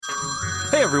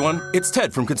Hey everyone, it's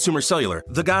Ted from Consumer Cellular,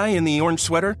 the guy in the orange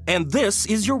sweater, and this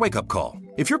is your wake-up call.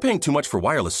 If you're paying too much for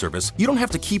wireless service, you don't have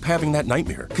to keep having that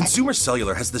nightmare. Consumer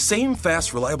Cellular has the same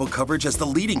fast, reliable coverage as the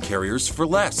leading carriers for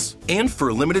less. And for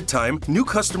a limited time, new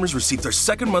customers receive their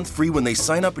second month free when they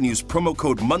sign up and use promo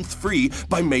code MONTHFREE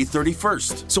by May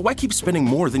 31st. So why keep spending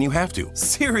more than you have to?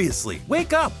 Seriously,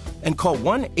 wake up and call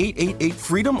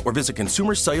 1-888-FREEDOM or visit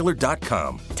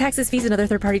consumercellular.com. Taxes, fees, and other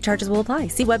third-party charges will apply.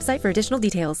 See website for additional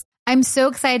details. I'm so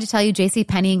excited to tell you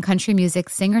JCPenney and country music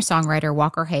singer-songwriter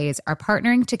Walker Hayes are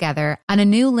partnering together on a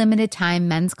new limited-time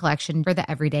men's collection for the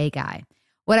everyday guy.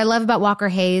 What I love about Walker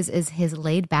Hayes is his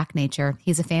laid-back nature.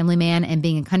 He's a family man, and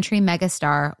being a country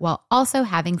megastar while also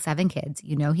having 7 kids,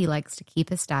 you know he likes to keep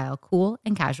his style cool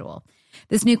and casual.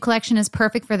 This new collection is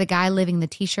perfect for the guy living the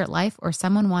t-shirt life or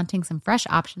someone wanting some fresh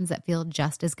options that feel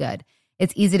just as good.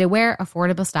 It's easy to wear,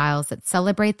 affordable styles that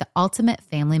celebrate the ultimate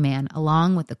family man,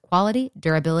 along with the quality,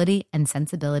 durability, and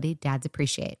sensibility dads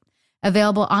appreciate.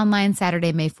 Available online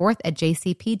Saturday, May 4th at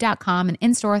jcp.com and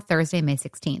in-store Thursday, May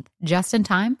 16th. Just in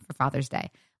time for Father's Day.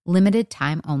 Limited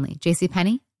time only.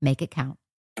 JCPenney, make it count.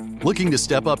 Looking to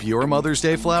step up your Mother's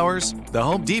Day flowers? The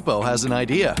Home Depot has an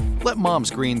idea. Let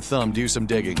Mom's green thumb do some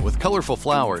digging with colorful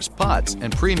flowers, pots,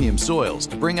 and premium soils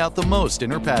to bring out the most in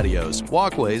her patios,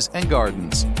 walkways, and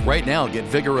gardens. Right now, get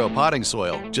Vigoro potting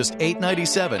soil, just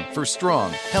 $8.97 for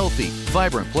strong, healthy,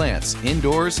 vibrant plants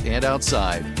indoors and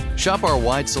outside. Shop our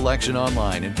wide selection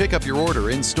online and pick up your order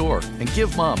in-store and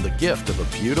give Mom the gift of a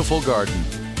beautiful garden.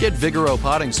 Get Vigoro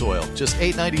potting soil, just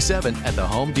 $8.97 at the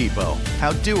Home Depot.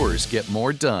 How doers get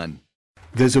more done.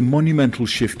 There's a monumental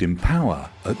shift in power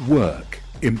at work.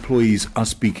 Employees are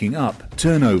speaking up,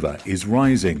 turnover is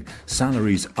rising,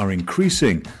 salaries are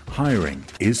increasing, hiring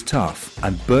is tough,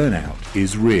 and burnout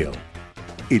is real.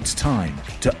 It's time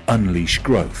to unleash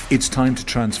growth. It's time to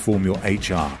transform your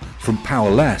HR from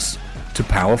powerless to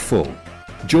powerful.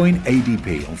 Join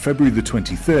ADP on February the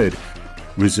 23rd.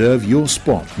 Reserve your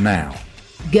spot now.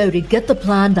 Go to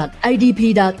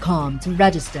gettheplan.adp.com to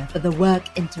register for the Work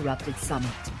Interrupted Summit.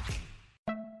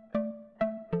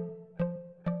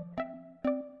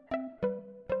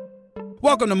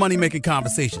 Welcome to Money Making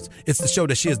Conversations. It's the show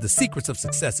that shares the secrets of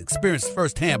success, experienced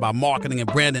firsthand by marketing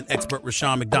and branding expert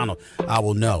Rushion McDonald. I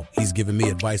will know he's given me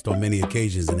advice on many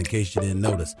occasions, and in case you didn't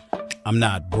notice, I'm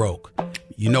not broke.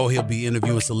 You know he'll be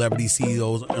interviewing celebrity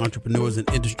CEOs, entrepreneurs, and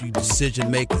industry decision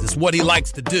makers. It's what he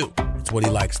likes to do. It's what he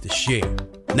likes to share.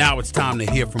 Now it's time to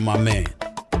hear from my man,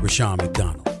 Rushion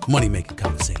McDonald. Money Making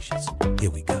Conversations.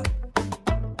 Here we go.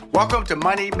 Welcome to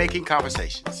Money Making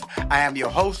Conversations. I am your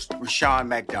host, Rushion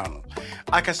McDonald.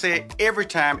 Like I said, every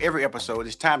episode,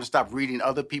 it's time to stop reading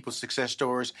other people's success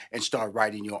stories and start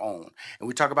writing your own. And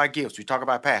we talk about gifts. We talk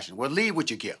about passion. Well, lead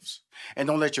with your gifts. And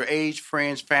don't let your age,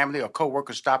 friends, family, or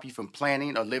coworkers stop you from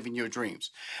planning or living your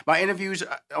dreams. My interviews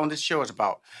on this show is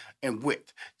about and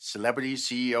with celebrities,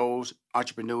 CEOs,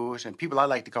 entrepreneurs, and people I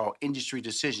like to call industry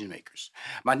decision makers.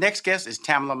 My next guest is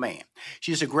Tamela Mann.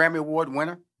 She is a Grammy Award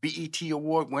winner, BET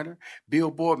Award winner,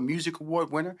 Billboard Music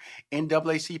Award winner,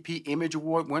 NAACP Image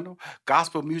Award winner,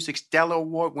 Gospel Music Stellar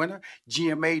Award winner,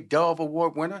 GMA Dove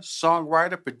Award winner,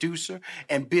 songwriter, producer,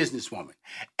 and businesswoman.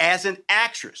 As an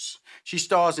actress, she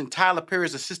stars in Tyler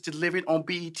Perry's Assisted Living on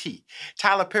BET.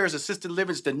 Tyler Perry's Assisted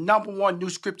Living is the #1 new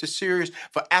scripted series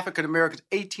for African Americans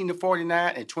 18 to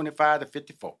 49 and 25 to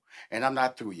 54. And I'm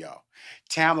not through, y'all.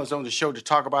 Tamela's on the show to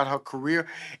talk about her career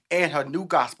and her new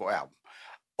gospel album,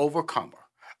 Overcomer,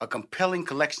 a compelling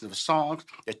collection of songs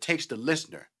that takes the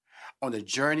listener on the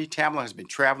journey Tamela has been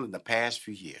traveling the past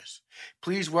few years.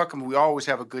 Please welcome, we always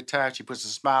have a good time. She puts a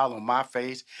smile on my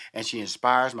face, and she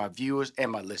inspires my viewers and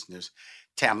my listeners.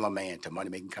 Tamela Mann to Money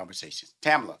Making Conversations.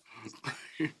 Tamela.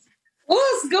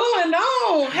 What's going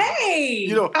on? Hey,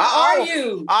 how are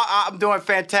you? I'm doing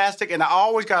fantastic, and I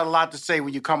always got a lot to say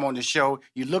when you come on the show.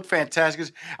 You look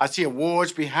fantastic. I see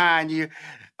awards behind you.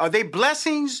 Are they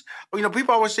blessings?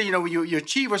 People always say, when you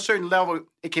achieve a certain level,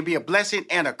 it can be a blessing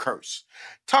and a curse.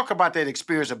 Talk about that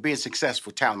experience of being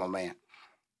successful, Tamela Mann.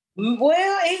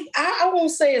 Well, I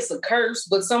won't say it's a curse,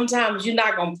 but sometimes you're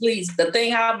not going to please. The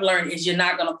thing I've learned is you're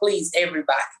not going to please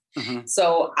everybody. Mm-hmm.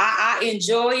 So I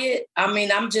enjoy it. I mean,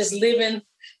 I'm just living,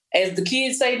 as the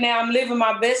kids say now, I'm living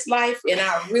my best life. And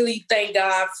I really thank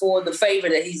God for the favor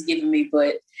that he's given me.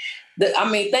 But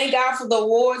thank God for the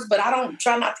awards, but I don't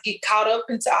try not to get caught up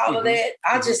into all of that.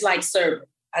 I just like serving.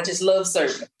 I just love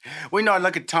serving. We know,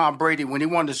 look at Tom Brady when he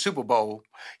won the Super Bowl.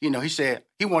 He said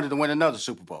he wanted to win another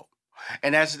Super Bowl.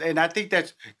 And I think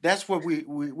that's what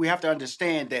we have to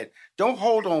understand, that don't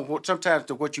hold on sometimes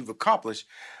to what you've accomplished.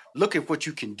 Look at what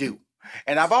you can do.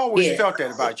 And I've always felt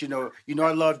that about you.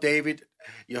 I love David.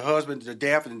 your husband to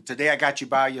death, and today I got you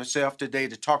by yourself today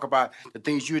to talk about the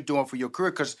things you're doing for your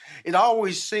career, because it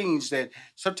always seems that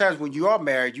sometimes when you are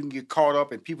married, you can get caught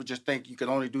up and people just think you can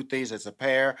only do things as a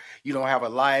pair. You don't have a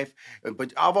life.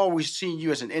 But I've always seen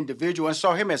you as an individual and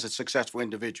saw him as a successful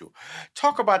individual.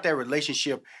 Talk about that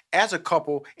relationship as a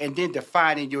couple and then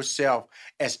defining yourself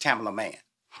as Tamela Mann.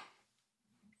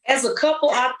 As a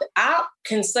couple, I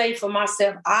can say for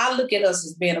myself, I look at us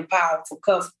as being a powerful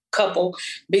couple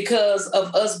because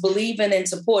of us believing and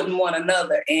supporting one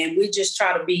another. And we just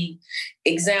try to be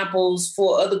examples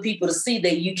for other people to see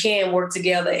that you can work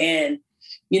together and,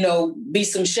 be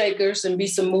some shakers and be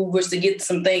some movers to get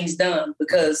some things done,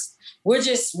 because we're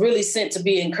just really sent to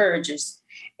be encouragers.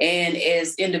 And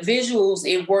as individuals,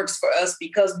 it works for us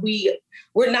because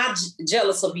we're not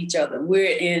jealous of each other.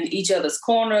 We're in each other's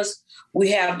corners.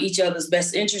 We have each other's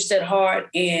best interest at heart,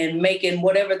 and making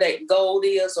whatever that goal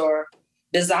is or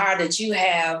desire that you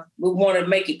have, we want to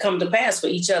make it come to pass for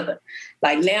each other.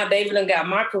 Like now, David done got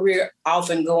my career off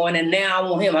and going, and now I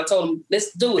want him. I told him,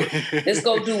 let's do it. Let's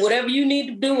go do whatever you need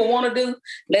to do or want to do.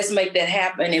 Let's make that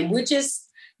happen. And we're just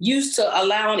used to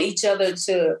allowing each other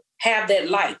to have that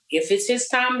light. If it's his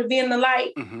time to be in the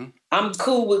light, I'm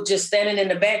cool with just standing in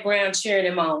the background cheering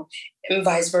him on, and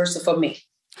vice versa for me.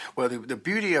 Well, the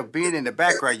beauty of being in the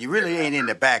background, you really ain't in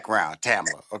the background,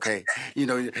 Tamela. Okay,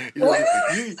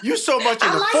 you're so much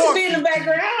in the forefront. To be in the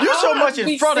background. You're so much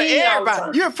in front of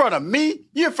everybody. You're in front of me.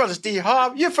 You're in front of Steve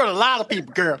Harvey. You're in front of a lot of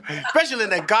people, girl, especially in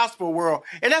that gospel world.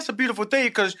 And that's a beautiful thing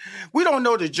because we don't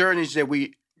know the journeys that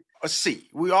we see.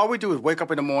 All we do is wake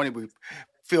up in the morning. We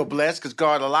feel blessed because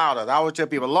God allowed us. I always tell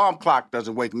people, alarm clock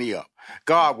doesn't wake me up.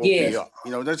 God woke me up.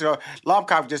 Alarm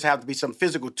clock just have to be some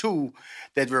physical tool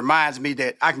that reminds me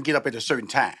that I can get up at a certain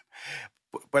time.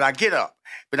 But I get up,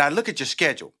 but I look at your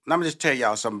schedule. And I'm going to just tell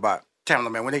y'all something about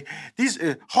Tamela Mann. These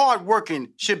hard working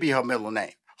should be her middle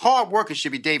name. Hard working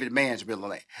should be David Mann's middle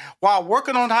name. While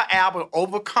working on her album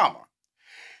Overcomer,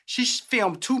 she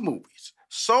filmed 2 movies,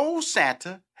 Soul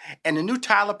Santa and the new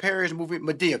Tyler Perry's movie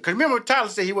Madea. Because remember, Tyler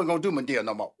said he wasn't going to do Madea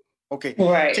no more. Okay,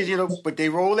 right. But they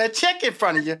roll that check in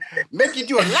front of you, make you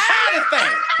do a lot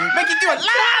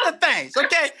of things.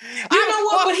 Okay, you know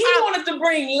what? But he wanted to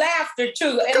bring laughter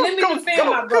too. And let me defend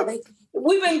my brother.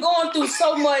 We've been going through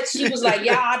so much. He was like,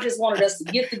 I just wanted us to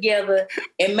get together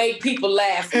and make people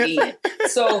laugh again.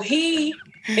 So he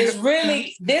is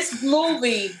really, this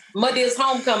movie, Madea's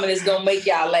Homecoming, is going to make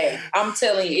y'all laugh. I'm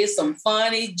telling you, it's some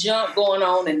funny junk going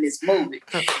on in this movie.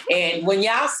 And when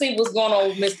y'all see what's going on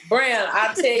with Mr. Brown,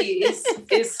 I tell you,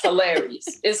 it's hilarious.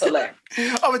 It's hilarious.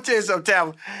 I'm going to tell you something,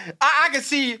 Tamela. I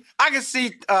can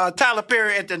see Tyler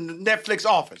Perry at the Netflix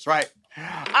office, right?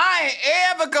 I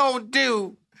ain't ever going to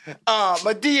do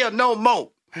Madea no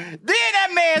more. Then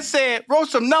that man wrote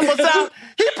some numbers out.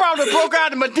 He probably broke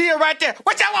out the Madea right there.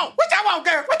 What y'all want? What y'all want,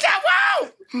 girl? What y'all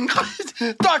want?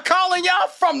 Start calling y'all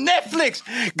from Netflix.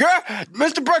 Girl,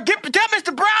 Mr. Brown, tell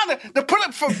Mr. Brown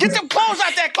to get them clothes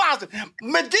out that closet.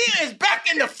 Madea is back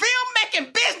in the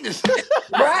film-making business.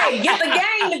 Right, get the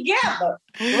gang together.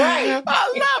 Right.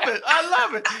 I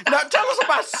love it. Now, tell us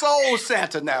about Soul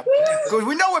Santa now. Because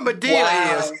we know what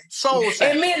Madea is. Soul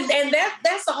Santa. And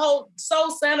that's the whole, Soul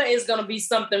Santa is going to be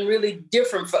something really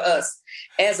different for us.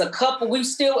 As a couple, we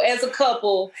still as a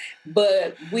couple,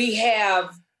 but we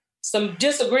have some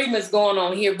disagreements going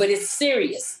on here, but it's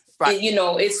serious. Right.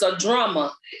 It's a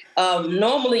drama.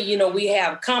 Normally, we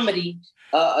have comedy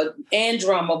and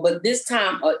drama, but this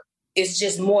time it's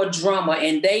just more drama.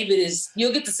 And David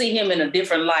you'll get to see him in a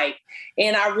different light.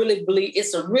 And I really believe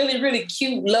it's a really, really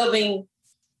cute, loving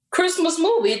Christmas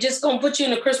movie. It's just going to put you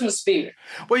in a Christmas spirit.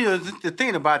 Well, the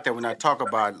thing about that, when I talk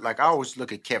about, I always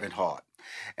look at Kevin Hart.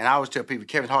 And I always tell people,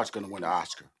 Kevin Hart's going to win the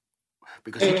Oscar.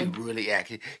 Because he can really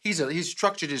act. He's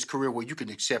structured his career where you can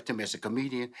accept him as a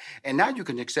comedian, and now you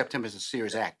can accept him as a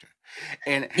serious actor.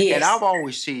 And I've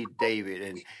always seen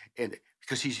David, and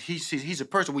because he's a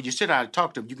person, when you sit down and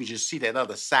talk to him, you can just see that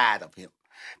other side of him.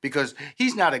 Because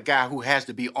he's not a guy who has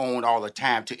to be on all the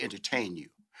time to entertain you.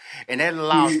 And that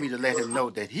allows me to let him know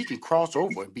that he can cross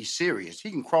over and be serious. He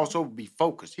can cross over and be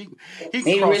focused. He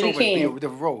can cross over and be a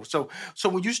different role. So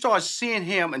when you start seeing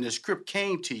him and the script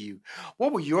came to you,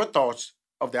 what were your thoughts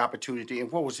of the opportunity,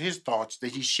 and what was his thoughts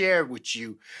that he shared with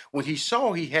you when he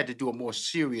saw he had to do a more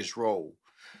serious role?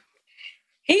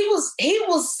 He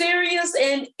was serious,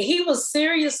 and he was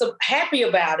serious, happy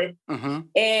about it. Mm-hmm.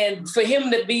 And for him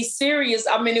to be serious,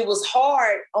 it was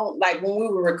hard when we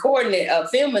were recording it,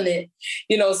 filming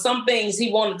it, some things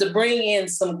he wanted to bring in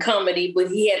some comedy, but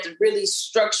he had to really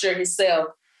structure himself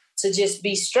to just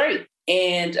be straight.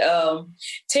 And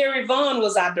Terry Vaughn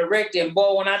was our director. And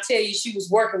boy, when I tell you she was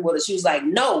working with us, she was like,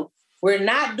 no, We're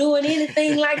not doing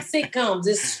anything like sitcoms.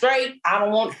 It's straight. I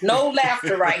don't want no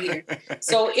laughter right here.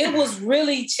 So it was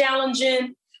really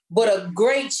challenging, but a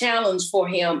great challenge for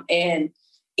him. And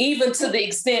even to the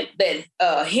extent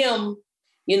that him,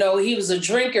 you know, he was a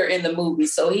drinker in the movie,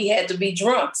 so he had to be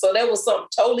drunk. So that was something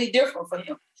totally different for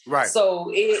him. Right.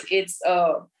 So it's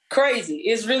crazy.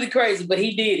 It's really crazy, but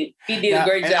he did it. He did a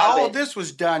great job. And all this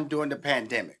was done during the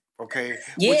pandemic. Okay.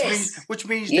 Yes. Which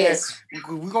means that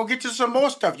we're gonna get to some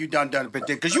more stuff you done the pandemic,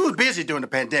 because you was busy during the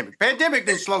pandemic. Pandemic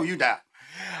didn't slow you down.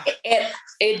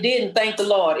 It didn't. Thank the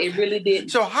Lord. It really didn't.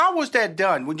 So how was that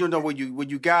done? When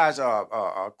you guys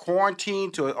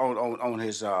quarantined on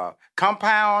his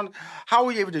compound? How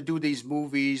were you able to do these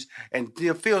movies and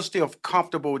feel still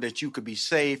comfortable that you could be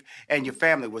safe and your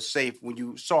family was safe when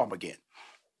you saw him again?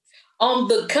 On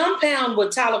the compound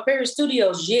with Tyler Perry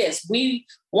Studios, yes.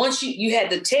 Once you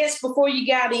had to test before you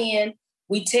got in.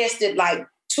 We tested like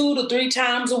 2 to 3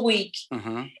 times a week.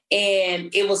 Mm-hmm.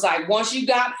 And it was like, once you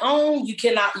got on, you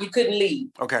couldn't leave.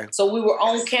 Okay. So we were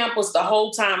on campus the whole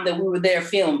time that we were there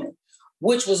filming,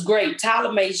 which was great.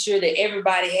 Tyler made sure that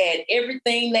everybody had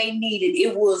everything they needed.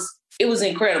 It was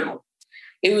incredible.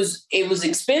 It was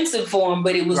expensive for him,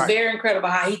 but it was very incredible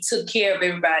how he took care of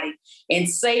everybody. And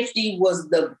safety was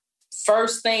the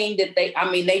first thing that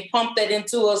they pumped that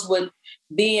into us with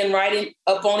being right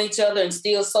up on each other and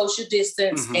still social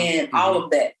distance and all of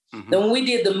that. Mm-hmm. Then when we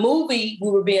did the movie,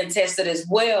 we were being tested as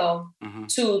well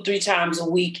 2 or 3 times a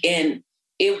week. And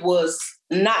it was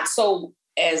not so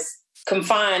as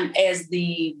confined as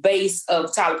the base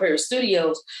of Tyler Perry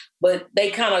Studios, but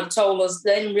they kind of told us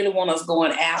they didn't really want us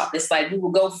going out. It's like we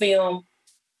would go film,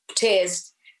 test,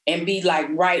 and be like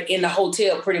right in the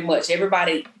hotel pretty much. They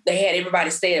had everybody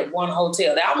stay at one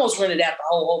hotel. They almost rented out the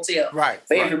whole hotel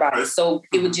for everybody. So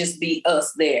it would just be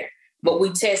us there. But we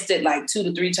tested like 2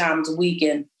 to 3 times a week,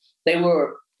 and they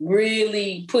were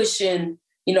really pushing,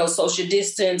 social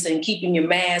distance and keeping your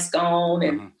mask on.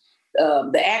 And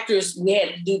the actors, we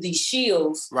had to do these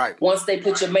shields once they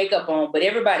put your makeup on, but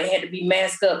everybody had to be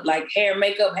masked up. Like hair and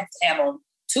makeup had to have on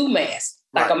 2 masks.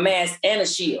 Like a mask and a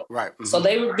shield. Right. Mm-hmm. So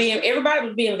everybody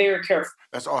was being very careful.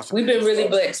 That's awesome. We've been really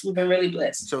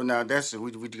blessed. So now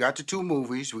we got the 2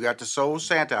 movies. We got the Soul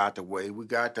Santa out the way. We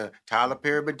got the Tyler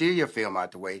Perry Bedelia film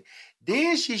out the way.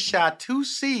 Then she shot 2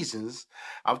 seasons.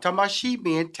 I'm talking about she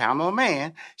being Tamela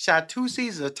Mann, shot 2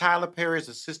 seasons of Tyler Perry's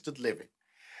Assisted Living.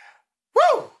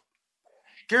 Woo!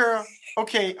 Girl,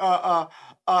 okay, how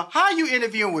you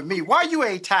interviewing with me? Why you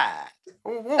ain't tired?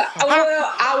 Well,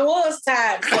 I was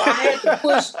tired, so I had to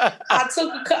push.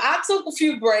 I took a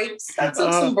few breaks. I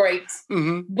took some breaks,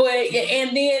 but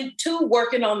and then too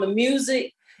working on the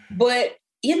music. But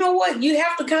you know what? You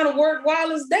have to kind of work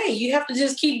while it's day. You have to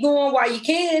just keep going while you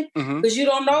can, because you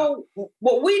don't know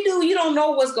what we do. You don't know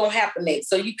what's going to happen next,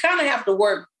 so you kind of have to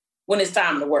work when it's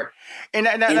time to work. And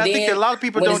I think a lot of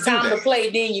people don't do that. When it's time to play,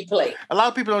 then you play. A lot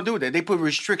of people don't do that. They put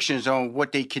restrictions on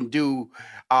what they can do.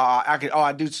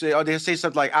 They'll say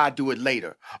something like, I'll do it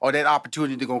later, or that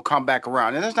opportunity going to come back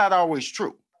around. And that's not always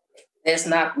true. That's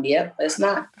not, it's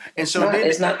not. And so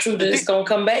it's not true that it's going to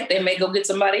come back. They may go get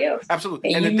somebody else.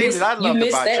 Absolutely. And the thing that I love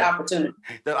about that opportunity.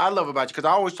 That I love about you, because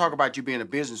I always talk about you being a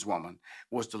businesswoman,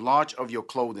 was the launch of your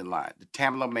clothing line, the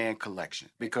Tamela Mann collection.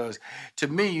 Because to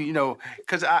me,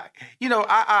 because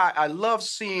I love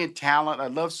seeing talent. I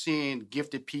love seeing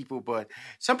gifted people, but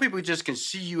some people just can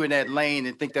see you in that lane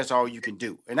and think that's all you can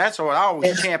do. And that's what I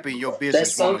always champion your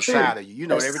businesswoman side of you.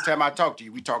 Every time I talk to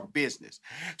you, we talk business.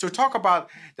 So talk about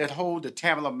that whole the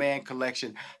Tamela Mann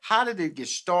collection. How did it get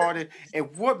started,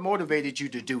 and what motivated you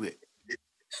to do it?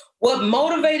 What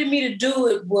motivated me to do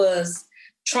it was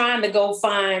trying to go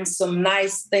find some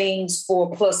nice things for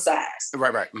plus size.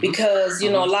 Right. Mm-hmm. Because, a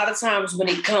lot of times when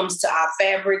it comes to our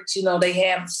fabrics, they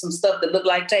have some stuff that look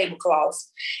like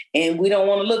tablecloths, and we don't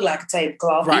want to look like a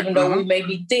tablecloth. Right. Even though we may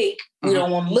be thick, we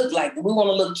don't want to look like it. We want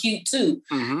to look cute too.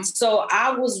 Mm-hmm. So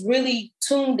I was really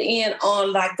tuned in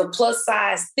on like the plus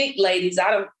size thick ladies.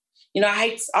 I don't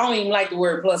even like the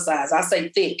word plus size. I say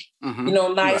thick,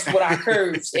 nice with our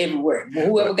curves everywhere.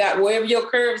 Wherever your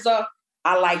curves are,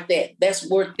 I like that. That's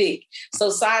word thick. So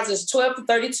sizes 12 to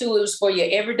 32, it was for your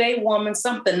everyday woman.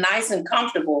 Something nice and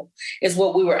comfortable is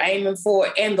what we were aiming for.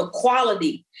 And the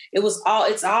quality,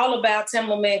 it's all about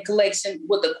Tamela Mann collection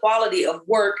with the quality of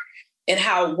work and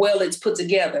how well it's put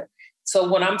together. So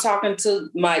when I'm talking to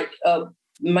the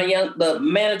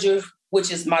manager, which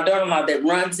is my daughter-in-law that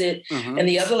runs it, and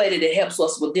the other lady that helps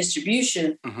us with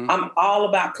distribution, I'm all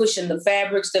about pushing the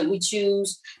fabrics that we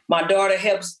choose. My daughter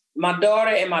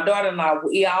and my daughter-in-law,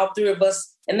 all 3 of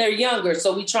us, and they're younger,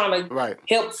 so we trying to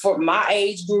help for my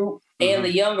age group and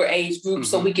the younger age group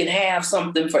so we can have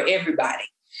something for everybody.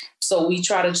 So we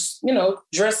try to,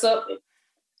 dress up.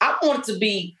 I want it to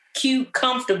be cute,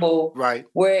 comfortable, right?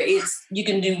 Where you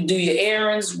can do your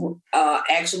errands,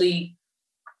 actually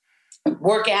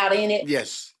work out in it.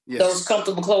 Yes. Those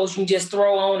comfortable clothes you can just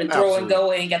throw on and throw and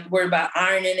go, and ain't got to worry about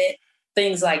ironing it,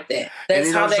 things like that.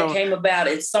 That's how that came about.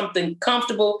 It's something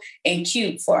comfortable and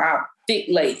cute for our thick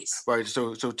ladies. Right.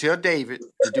 So tell David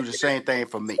to do the same thing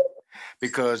for me,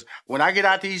 because when I get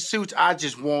out these suits, I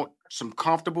just want some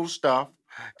comfortable stuff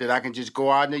that I can just go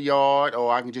out in the yard,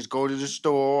 or I can just go to the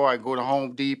store, I go to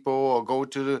Home Depot, or go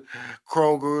to the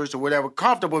Kroger's or whatever.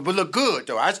 Comfortable, but look good,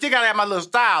 though. I still got to have my little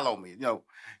style on me,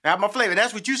 have my flavor.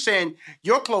 That's what you're saying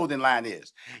your clothing line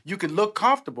is. You can look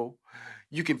comfortable,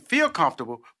 you can feel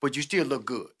comfortable, but you still look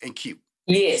good and cute.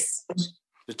 Yes.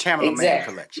 The Tamela Man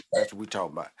collection. That's what we're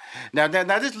talking about. Now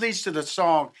this leads to the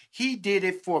song, He Did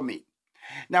It For Me.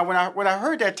 Now, when I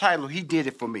heard that title, He Did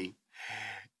It For Me,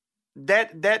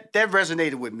 that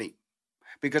resonated with me,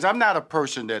 because I'm not a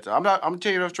person I'm gonna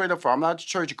tell you straight up, I'm not a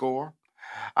churchgoer.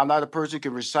 I'm not a person who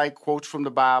can recite quotes from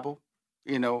the Bible.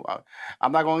 I'm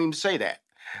not gonna even say that.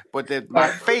 But my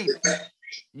faith,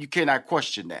 you cannot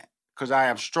question that, because I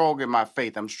am strong in my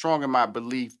faith. I'm strong in my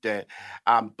belief that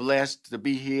I'm blessed to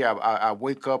be here. I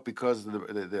wake up because of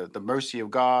the mercy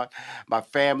of God. My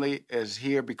family is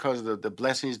here because of the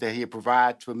blessings that He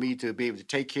provides for me to be able to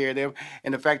take care of them.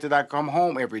 And the fact that I come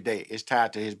home every day is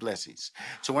tied to His blessings.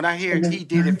 So when I hear He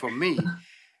did it for me,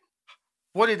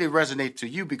 what did it resonate to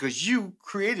you? Because you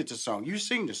created the song. You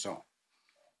sing the song.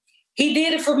 He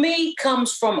did it for me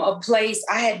comes from a place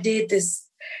I did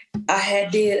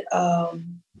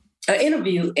an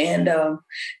interview, and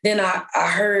then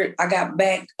I got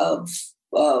back of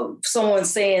someone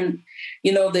saying,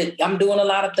 that I'm doing a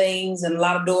lot of things and a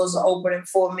lot of doors are opening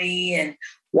for me, and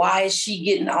why is she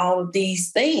getting all of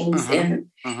these things? And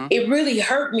it really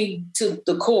hurt me to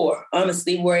the core,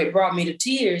 honestly, where it brought me to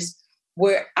tears,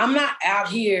 where I'm not out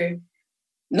here.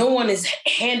 No one is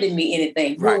handing me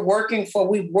anything. Right. We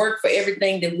work for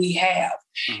everything that we have.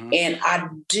 And I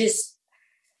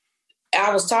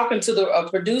was talking to the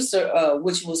producer,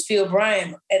 which was Phil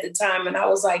Bryan at the time. And I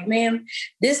was like, man,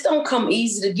 this don't come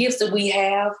easy, the gifts that we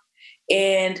have.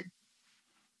 And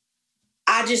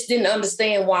I just didn't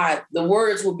understand why the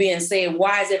words were being said.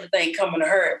 Why is everything coming to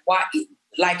her? Why?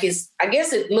 I guess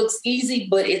it looks easy,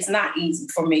 but it's not easy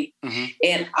for me.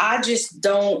 And I just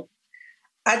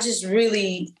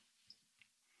really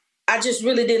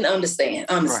didn't understand,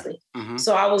 honestly. Right.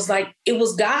 So I was like, it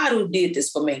was God who did this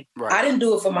for me. Right. I didn't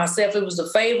do it for myself. It was a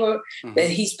favor that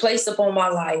He's placed upon my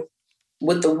life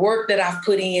with the work that I've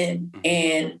put in.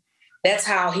 And that's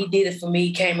how He did it for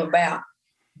me, came about.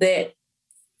 That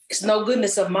it's no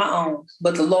goodness of my own,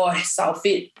 but the Lord saw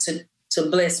fit to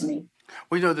bless me.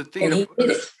 Well, the thing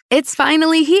It's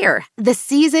finally here, the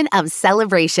season of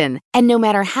celebration. And no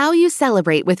matter how you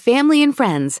celebrate with family and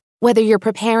friends, whether you're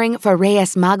preparing for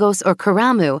Reyes Magos or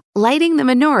Karamu, lighting the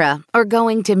menorah, or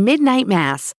going to midnight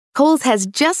mass, Kohl's has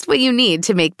just what you need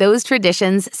to make those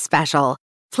traditions special.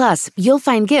 Plus, you'll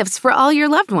find gifts for all your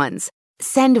loved ones.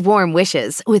 Send warm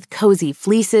wishes with cozy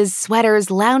fleeces, sweaters,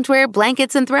 loungewear,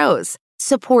 blankets, and throws.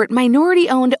 Support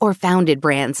minority-owned or founded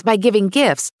brands by giving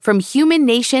gifts from Human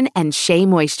Nation and Shea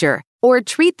Moisture. Or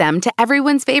treat them to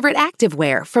everyone's favorite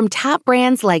activewear from top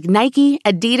brands like Nike,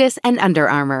 Adidas, and Under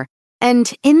Armour.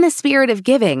 And in the spirit of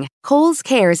giving, Kohl's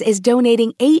Cares is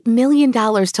donating $8 million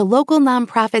to local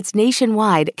nonprofits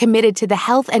nationwide committed to the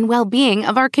health and well-being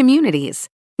of our communities.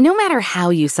 No matter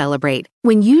how you celebrate,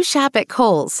 when you shop at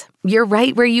Kohl's, you're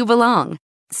right where you belong.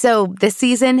 So this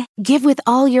season, give with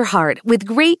all your heart with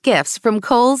great gifts from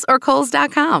Kohl's or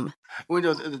Kohls.com. Well,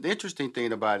 the interesting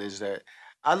thing about it is that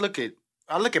I look at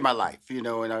my life, and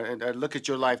I look at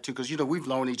your life too, because, we've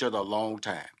known each other a long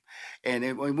time.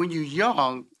 And when you're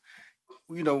young,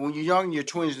 in your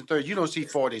 20s and 30s, you don't see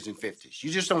 40s and 50s.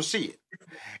 You just don't see it.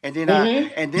 And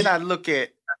then I look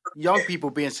at young people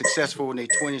being successful in their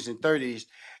 20s and 30s,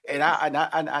 and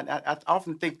I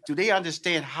often think, do they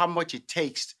understand how much it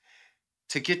takes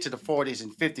to get to the 40s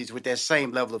and 50s with that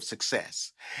same level of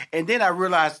success? And then I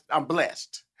realized I'm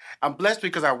blessed. I'm blessed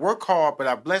because I work hard, but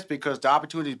I'm blessed because the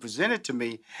opportunity presented to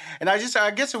me. And I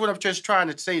guess what I'm just trying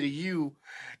to say to you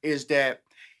is that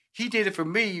He did it for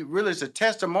me really is a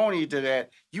testimony to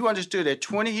that. You understood at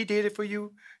 20, He did it for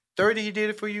you. 30, He did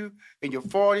it for you. In your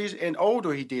 40s and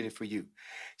older, He did it for you.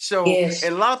 So, yes.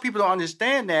 And a lot of people don't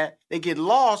understand that. They get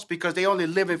lost because they only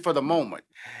live it for the moment.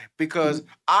 Because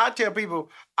I tell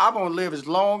people, I'm going to live as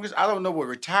long as, I don't know what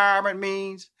retirement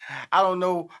means. I don't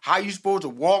know how you're supposed to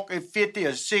walk at 50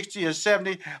 or 60 or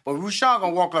 70, but Rushion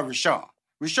going to walk like Rushion.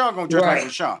 Rashawn gonna dress like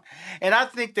Rashawn. And I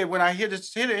think that when I hear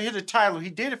the title, he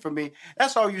did it for me,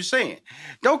 that's all you're saying.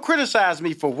 Don't criticize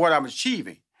me for what I'm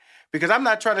achieving, because I'm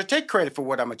not trying to take credit for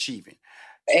what I'm achieving.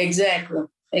 Exactly.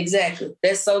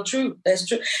 That's so true. That's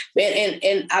true.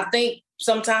 And I think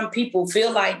sometimes people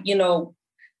feel like, you know,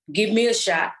 give me a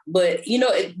shot. But, you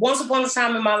know, once upon a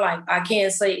time in my life, I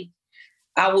can't say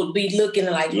I would be looking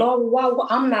like, Lord, why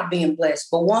I'm not being blessed.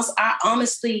 But once I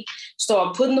honestly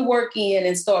start putting the work in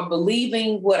and start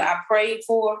believing what I prayed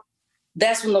for,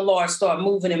 that's when the Lord started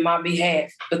moving in my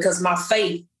behalf, because my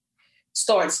faith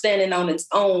started standing on its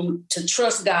own to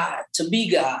trust God, to be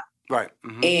God. Right.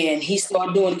 Mm-hmm. And he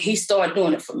started doing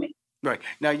it for me. Right.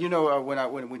 Now, you know,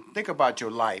 when we think about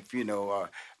your life, you know,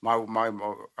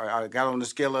 I got on the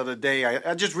scale the other day.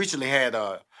 I just recently had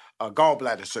a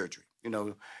gallbladder surgery, you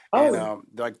know, and,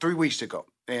 like 3 weeks ago.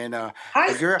 And girl,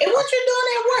 what you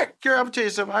doing at work? Girl, I'm tell you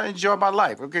something. I enjoy my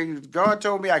life. Okay, God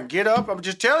told me I can get up. I'm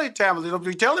just telling you, Tamala.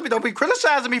 Don't be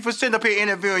criticizing me for sitting up here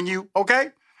interviewing you. Okay.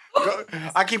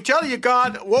 I keep telling you,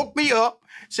 God woke me up.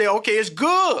 Say, okay, it's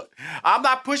good. I'm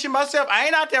not pushing myself. I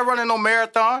ain't out there running no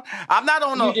marathon. I'm not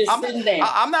on no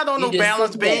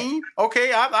balance beam.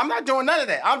 Okay, I'm not doing none of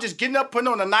that. I'm just getting up, putting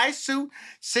on a nice suit,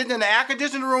 sitting in the air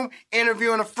conditioning room,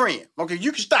 interviewing a friend. Okay,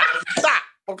 you can stop.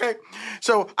 Okay,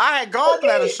 so I had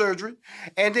gallbladder surgery,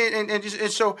 and then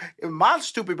and so my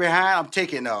stupid behind, I'm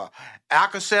taking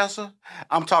Alka-Seltzer,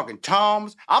 I'm talking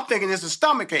Tums, I'm thinking it's a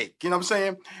stomach ache. You know what I'm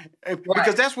saying?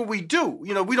 Because that's what we do.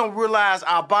 You know, we don't realize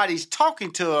our body's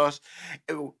talking to us.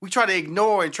 We try to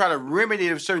ignore and try to remedy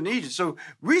a certain issues. So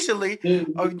recently,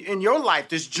 in your life,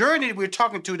 this journey we're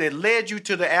talking to that led you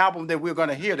to the album that we're going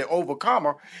to hear, The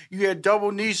Overcomer, you had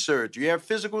double knee surgery, you had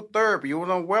physical therapy, you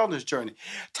went on a wellness journey.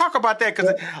 Talk about that,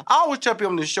 because I always tell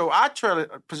people on this show, I try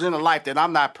to present a life that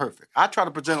I'm not perfect. I try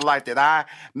to present a life that I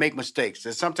make mistakes,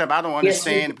 that sometimes I don't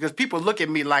understand, because people look at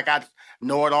me like I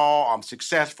know it all, I'm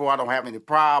successful, I don't have any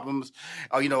problems,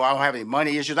 or, you know, I don't have any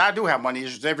money issues. I do have money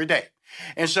issues every day.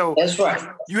 And so that's right.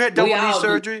 You had double knee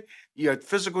surgery, you had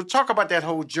physical. Talk about that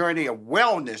whole journey of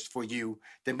wellness for you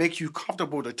that makes you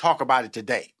comfortable to talk about it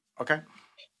today, okay?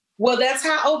 Well, that's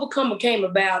how Overcomer came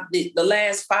about. The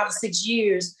last 5 or 6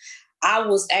 years, I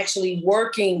was actually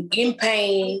working in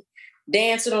pain,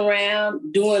 dancing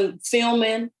around, doing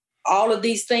filming. All of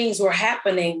these things were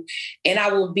happening, and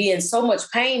I would be in so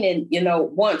much pain. And, you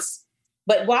know,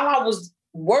 but while I was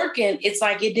working, it's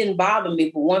like it didn't bother me.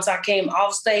 But once I came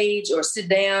off stage or sit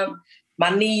down,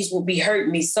 my knees would be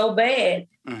hurting me so bad.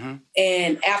 Mm-hmm.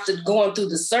 And after going through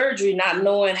the surgery, not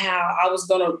knowing how I was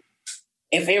going to,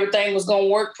 if everything was going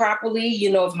to work properly, you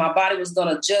know, if my body was going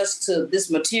to adjust to this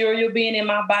material being in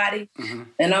my body. Mm-hmm.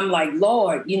 And I'm like,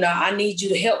 Lord, you know, I need you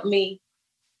to help me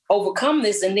overcome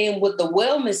this. And then with the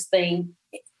wellness thing,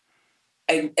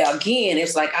 again,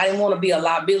 it's like I didn't want to be a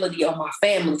liability on my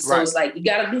family. So It's like, you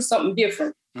got to do something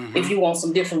different if you want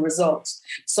some different results.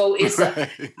 So it's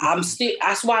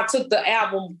that's why I took the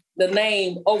album, the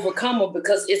name Overcomer,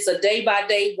 because it's a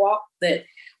day-by-day walk that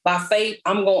by faith,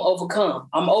 I'm going to overcome.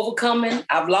 I'm overcoming.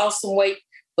 I've lost some weight,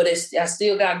 but I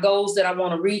still got goals that I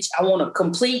want to reach. I want to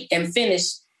complete and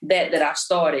finish that I've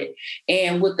started.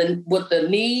 And with the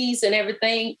knees and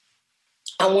everything,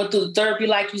 I went through therapy,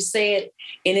 like you said,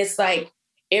 and it's like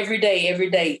every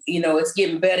day, you know, it's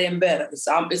getting better and better.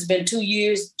 It's been 2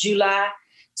 years, July.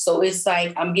 So it's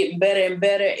like I'm getting better and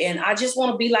better. And I just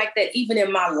want to be like that even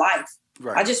in my life.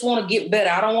 Right. I just want to get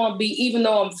better. I don't want to be, even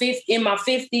though I'm in my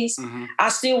 50s, I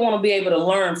still want to be able to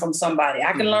learn from somebody.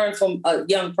 I can learn from a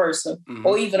young person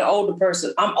or even an older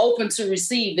person. I'm open to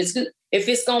receive. If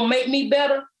it's going to make me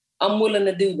better, I'm willing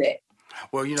to do that.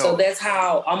 Well, you know, so that's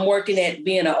how I'm working at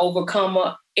being an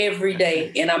overcomer every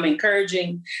day. And I'm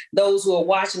encouraging those who are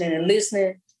watching and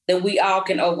listening that we all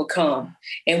can overcome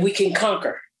and we can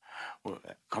conquer. Well,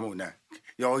 come on now.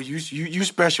 Yo, you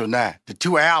special now. The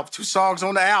two songs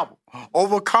on the album,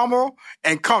 Overcomer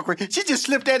and Conquer. She just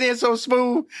slipped that in so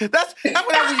smooth. That's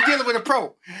what I was dealing with a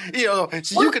pro. You know,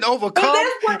 so you can overcome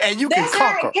and you can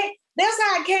conquer. That's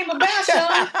how it came about,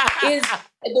 Sean. Is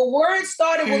the word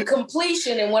started with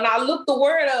completion, and when I looked the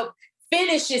word up,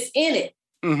 finish is in it.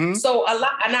 Mm-hmm. So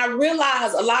I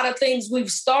realized a lot of things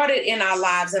we've started in our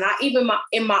lives, and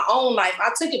in my own life,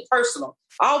 I took it personal.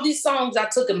 All these songs I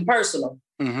took them personal.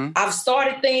 Mm-hmm. I've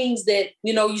started things that,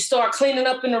 you know, you start cleaning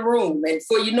up in a room, and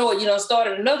before you know it, you know,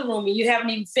 started another room, and you haven't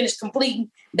even finished completing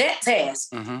that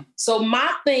task. Mm-hmm. So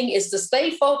my thing is to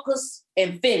stay focused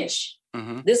and finish.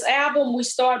 Mm-hmm. This album, we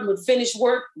started with finished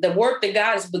work. The work that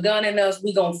God has begun in us,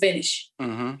 we're going to finish.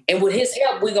 Mm-hmm. And with his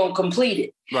help, we're going to complete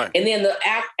it. Right. And then the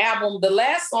album, the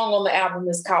last song on the album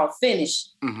is called Finish,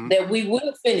 that we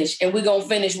will finish, and we're going to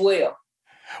finish well.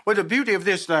 Well, the beauty of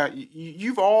this,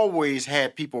 you've always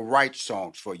had people write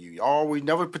songs for you. You always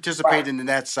never participated in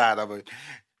that side of it.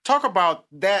 Talk about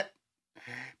that,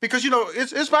 because,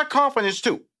 it's about confidence,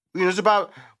 too. It's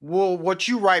about, what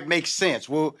you write makes sense.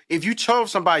 Well, if you told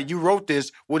somebody you wrote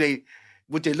this, would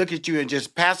they look at you and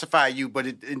just pacify you,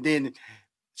 and then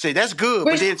say, that's good,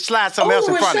 but then slide something else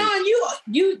in front of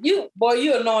you?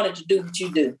 You're anointed to do what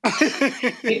you do.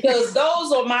 Because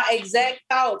those are my exact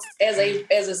thoughts as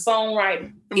a songwriter.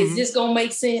 Mm-hmm. Is this going to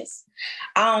make sense?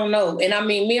 I don't know. And I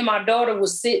mean, me and my daughter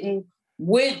was sitting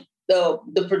with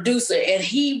the producer, and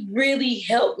he really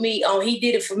helped me he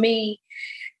did it for me.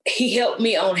 He helped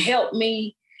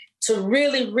me to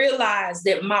really realize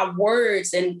that my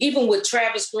words, and even with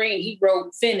Travis Green, he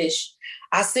wrote Finish.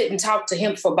 I sit and talk to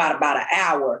him for about an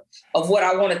hour of what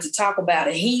I wanted to talk about.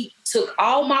 And he took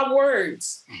all my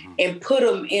words and put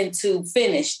them into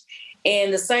Finished.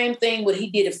 And the same thing when he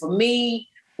did it for me,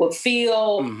 with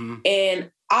Phil, and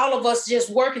all of us just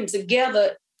working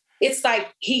together. It's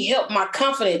like he helped my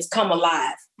confidence come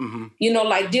alive.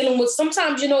 Like dealing with,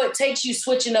 sometimes, it takes you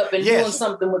switching up and doing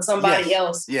something with somebody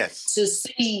else to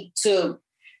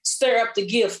stir up the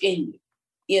gift in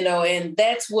you. And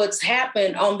that's what's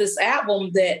happened on this album,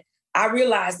 that I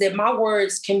realized that my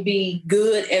words can be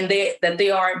good and that they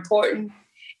are important,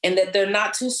 and that they're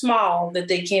not too small, that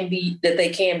they can be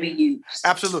used.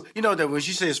 Absolutely. That when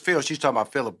she says Phil, she's talking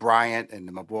about Philip Bryant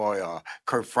and my boy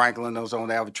Kurt Franklin, those on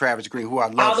there, Travis Green, who I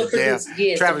love to death.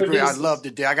 Yes, Travis Green, I love to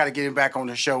death. I got to get him back on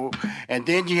the show. And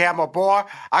then you have my boy,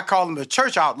 I call him the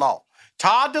church outlaw,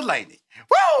 Todd Dulaney.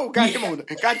 Whoa, got him on there.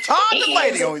 Got Todd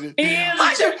Dulaney on you.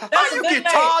 How you get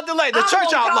Todd Dulaney, the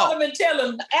church outlaw? Call him and tell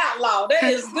him outlaw. That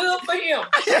is good for him.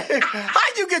 How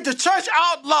you get the church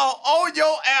outlaw on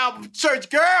your album, church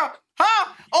girl?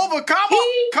 Huh? Overcomer?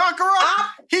 Conqueror?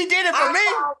 He did it for me.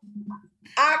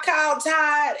 I called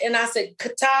Todd and I said,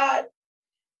 Todd,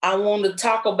 I want to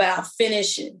talk about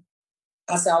finishing.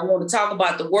 I said, I want to talk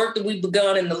about the work that we've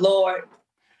begun in the Lord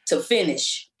to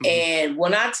finish. And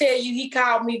when I tell you, he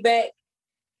called me back,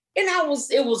 and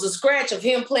it was a scratch of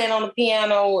him playing on the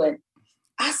piano. And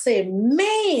I said,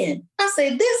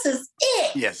 this is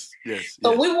it. Yes.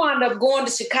 So we wound up going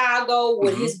to Chicago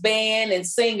with his band and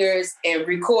singers and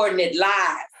recording it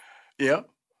live. Yeah.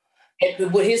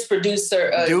 With his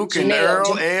producer, Duke Janelle, and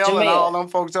Earl, L, and all them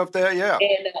folks up there. Yeah.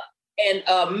 And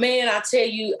man, I tell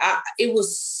you, it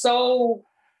was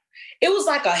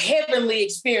like a heavenly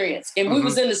experience. And we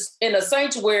was in a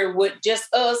sanctuary with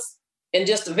just us and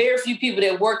just a very few people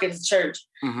that work at the church.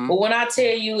 But when I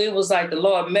tell you, it was like the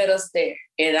Lord met us there.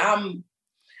 And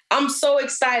I'm so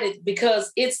excited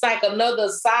because it's like another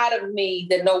side of me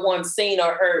that no one's seen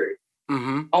or heard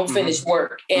on finished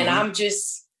work. And I'm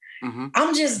just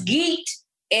geeked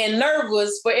and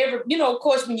nervous for of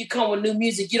course, when you come with new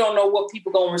music, you don't know what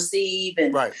people going to receive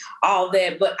and all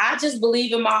that. But I just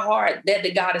believe in my heart that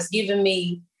the God has given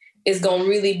me is going to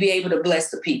really be able to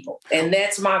bless the people. And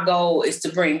that's my goal, is to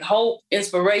bring hope,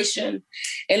 inspiration,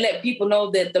 and let people know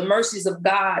that the mercies of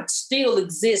God still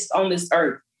exist on this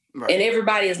earth. And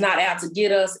everybody is not out to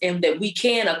get us, and that we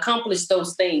can accomplish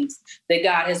those things that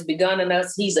God has begun in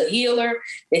us. He's a healer,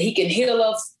 that he can heal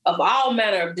us of all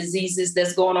manner of diseases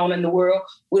that's going on in the world.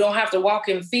 We don't have to walk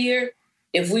in fear.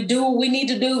 If we do what we need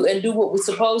to do and do what we're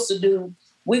supposed to do,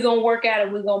 we're going to work at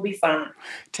it. We're going to be fine.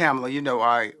 Tamala,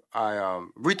 I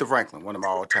Aretha Franklin, one of my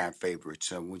all-time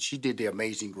favorites, when she did The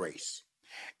Amazing Grace.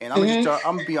 And I'm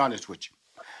going to be honest with you.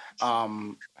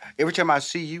 Every time I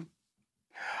see you,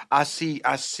 I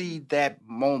see that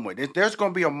moment. There's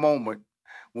going to be a moment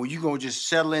when you're going to just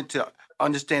settle into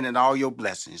understanding all your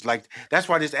blessings. Like, that's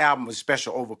why this album is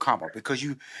special, Overcomer, because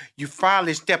you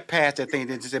finally step past that thing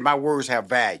that just said, my words have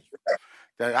value.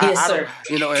 Sir.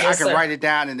 I can write it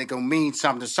down and it's going to mean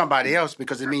something to somebody else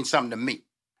because it means something to me.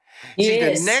 See,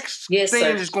 the next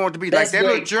thing is going to be like that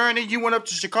little journey you went up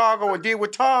to Chicago and did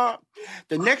with Todd.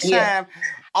 The next time,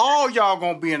 all y'all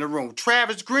going to be in the room.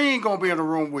 Travis Green going to be in the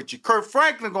room with you. Kurt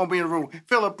Franklin going to be in the room.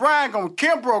 Philip Bryant,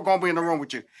 Kimbrough going to be in the room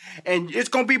with you. And it's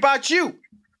going to be about you.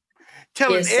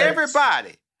 Telling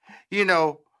everybody,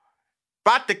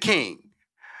 about the King.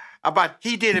 About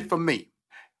he did it for me.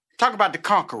 Talk about the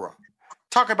Conqueror.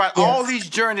 Talk about all these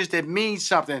journeys that mean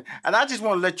something. And I just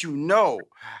want to let you know,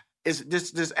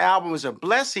 this album is a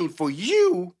blessing for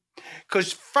you,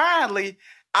 because finally,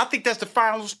 I think that's the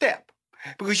final step.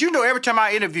 Because every time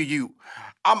I interview you,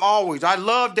 I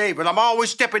love David. I'm always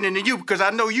stepping into you because I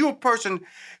know you're a person,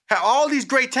 have all these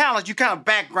great talents, you kind of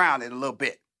background it a little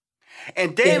bit.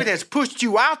 And David has pushed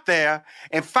you out there,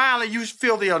 and finally you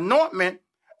feel the anointment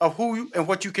of who you and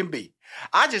what you can be.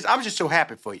 I'm just so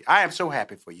happy for you. I am so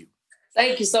happy for you.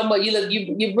 Thank you so much.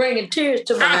 You're bringing tears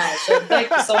to my eyes. So thank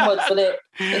you so much for that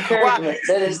encouragement.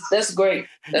 That's great.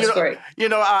 That's great. I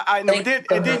know.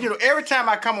 And then every time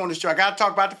I come on the show, I got to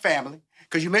talk about the family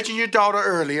because you mentioned your daughter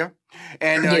earlier,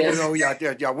 and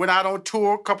yes. Y'all went out on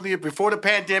tour a couple of years before the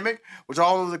pandemic. Was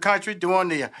all over the country doing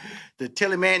the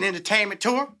Tillyman Entertainment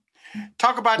Tour.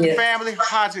 Talk about the family,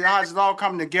 how's it all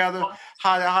coming together,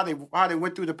 how they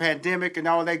went through the pandemic and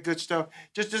all that good stuff.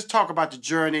 Just talk about the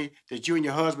journey that you and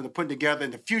your husband are putting together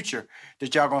and the future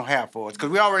that y'all gonna have for us. Because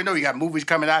we already know you got movies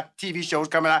coming out, TV shows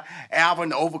coming out, album,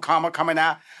 The Overcomer coming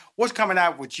out. What's coming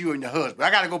out with you and your husband? I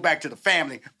got to go back to the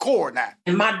family core now.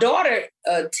 And my daughter,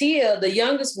 Tia, the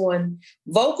youngest one,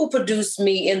 vocal produced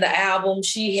me in the album.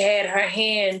 She had her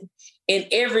hand in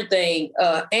everything.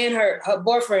 And her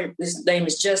boyfriend, his name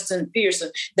is Justin Pearson.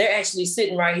 They're actually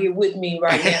sitting right here with me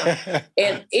right now.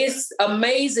 And it's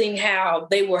amazing how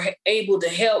they were able to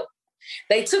help.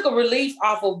 They took a relief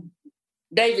off of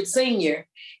David Sr.,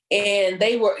 and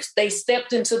they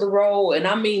stepped into the role. And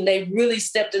I mean, they really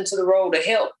stepped into the role to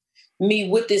help me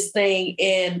with this thing.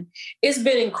 And it's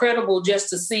been incredible just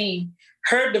to see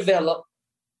her develop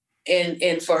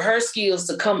and for her skills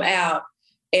to come out,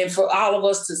 and for all of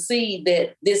us to see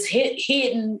that this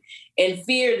hidden and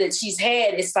fear that she's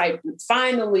had, it's like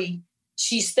finally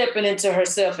she's stepping into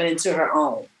herself and into her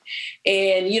own.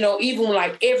 And, even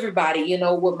like everybody,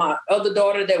 with my other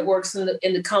daughter that works in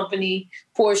the company,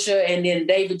 Portia, and then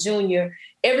David Jr.,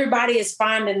 everybody is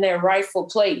finding their rightful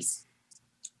place,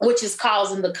 which is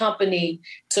causing the company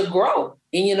to grow.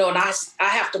 And, and I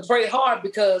have to pray hard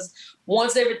because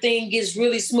once everything gets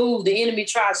really smooth, the enemy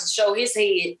tries to show his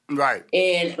head. Right.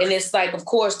 And it's like, of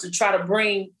course, to try to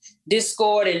bring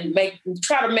discord and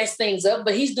try to mess things up.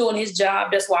 But he's doing his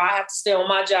job. That's why I have to stay on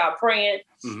my job praying.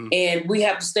 Mm-hmm. And we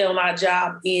have to stay on our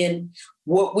job in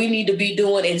what we need to be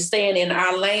doing and staying in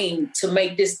our lane to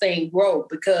make this thing grow.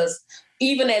 Because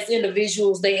even as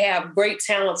individuals, they have great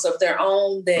talents of their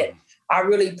own that I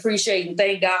really appreciate and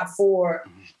thank God for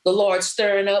the Lord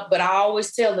stirring up. But I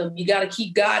always tell them, you got to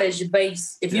keep God as your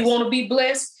base. If you want to be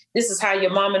blessed, this is how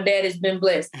your mom and dad has been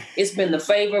blessed. It's been the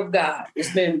favor of God.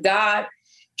 It's been God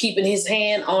keeping his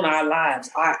hand on our lives.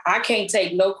 I can't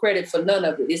take no credit for none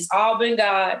of it. It's all been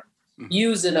God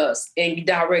using us and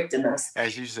directing us.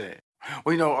 As you said.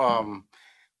 Well,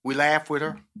 we laugh with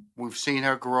her. We've seen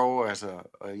her grow as a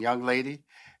young lady,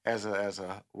 as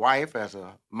a wife, as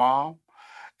a mom.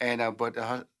 But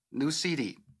her new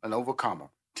CD, An Overcomer.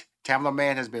 Tamela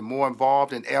Mann has been more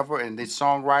involved than ever in this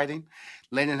songwriting,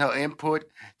 lending her input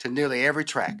to nearly every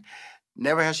track.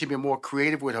 Never has she been more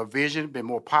creative with her vision, been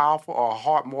more powerful, or her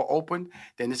heart more open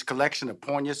than this collection of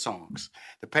poignant songs.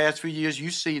 The past few years,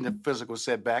 you've seen the physical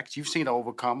setbacks. You've seen her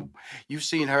overcome them. You've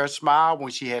seen her smile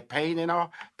when she had pain in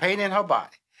her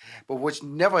body. But what's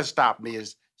never stopped me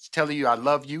is telling you I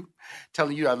love you,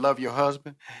 telling you I love your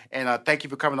husband, and thank you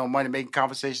for coming on Money Making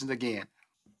Conversations again.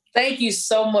 Thank you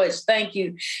so much. Thank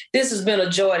you. This has been a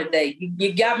joy today.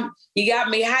 You got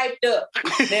me hyped up.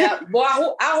 Now, boy,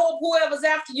 I hope whoever's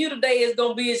after you today is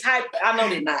gonna be as hyped. I know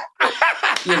they're not.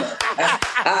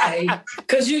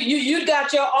 Because you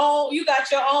got your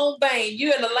own vein.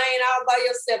 You in the lane all by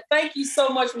yourself. Thank you so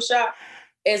much, Rashad.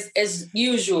 As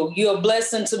usual, you're a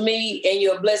blessing to me and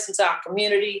you're a blessing to our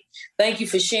community. Thank you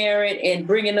for sharing and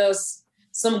bringing us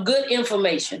some good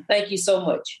information. Thank you so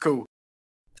much. Cool.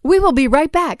 We will be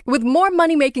right back with more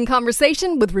Money-Making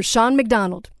Conversation with Rushion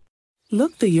McDonald.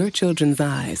 Look through your children's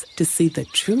eyes to see the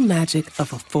true magic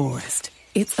of a forest.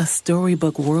 It's a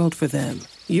storybook world for them.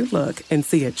 You look and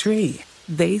see a tree.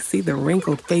 They see the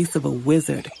wrinkled face of a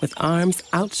wizard with arms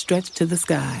outstretched to the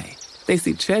sky. They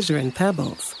see treasure in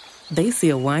pebbles. They see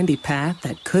a windy path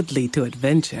that could lead to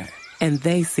adventure. And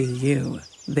they see you,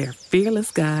 their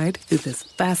fearless guide through this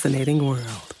fascinating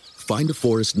world. Find a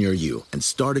forest near you and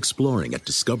start exploring at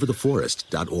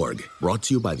discovertheforest.org. Brought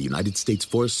to you by the United States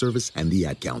Forest Service and the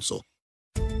Ad Council.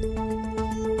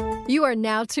 You are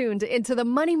now tuned into the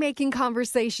Money-Making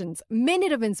Conversations,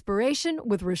 Minute of Inspiration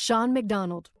with Rushion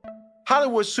McDonald.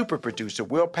 Hollywood super producer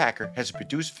Will Packer has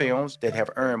produced films that have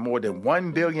earned more than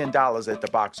 $1 billion at the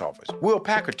box office. Will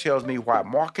Packer tells me why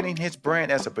marketing his brand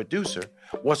as a producer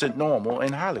wasn't normal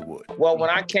in Hollywood. Well, when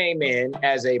I came in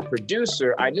as a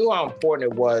producer, I knew how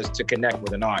important it was to connect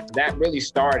with an artist. That really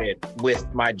started with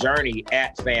my journey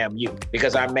at FAMU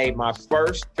because I made my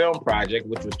first film project,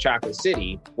 which was Chocolate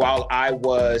City, while I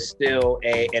was still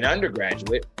an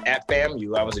undergraduate. at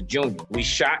FAMU. I was a junior. We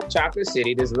shot Chocolate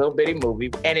City, this little bitty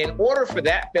movie. And in order for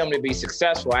that film to be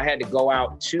successful, I had to go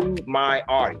out to my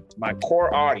audience, my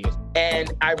core audience.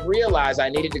 And I realized I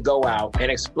needed to go out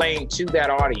and explain to that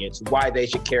audience why they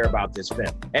should care about this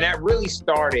film. And that really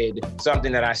started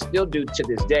something that I still do to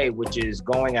this day, which is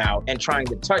going out and trying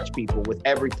to touch people with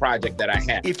every project that I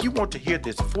have. If you want to hear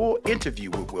this full interview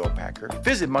with Will Packer,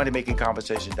 visit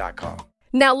moneymakingconversation.com.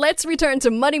 Now let's return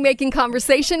to Money Making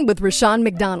Conversation with Rushion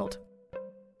McDonald.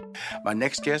 My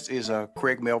next guest is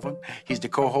Craig Melvin. He's the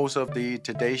co-host of the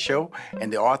Today Show and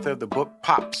the author of the book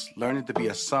Pops, Learning to be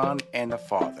a Son and a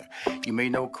Father. You may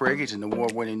know Craig. He's an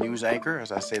award-winning news anchor,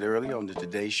 as I said earlier, on the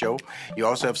Today Show. You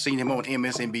also have seen him on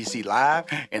MSNBC Live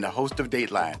and a host of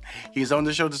Dateline. He's on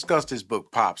the show to discuss his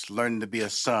book, Pops, Learning to be a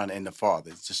Son and a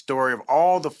Father. It's the story of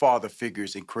all the father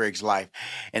figures in Craig's life,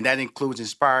 and that includes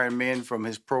inspiring men from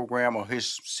his program or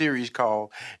his series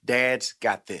called Dad's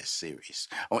Got This series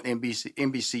on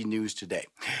NBC News Today.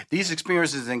 These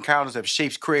experiences and encounters have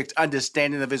shaped Craig's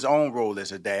understanding of his own role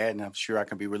as a dad, and I'm sure I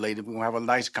can be related. We're going to have a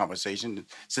nice conversation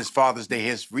since Father's Day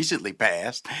has recently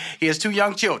passed. He has 2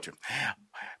 young children.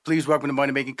 Please welcome to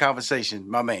Money Making Conversation,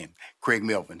 my man, Craig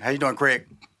Melvin. How you doing, Craig?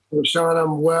 Rushion,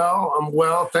 I'm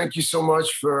well. Thank you so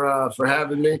much for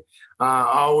having me.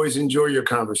 I always enjoy your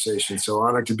conversation, so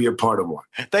honored to be a part of one.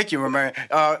 Thank you, my man.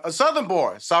 A Southern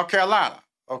boy, South Carolina.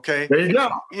 Okay. There you go.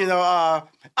 You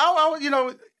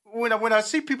know, when I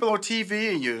see people on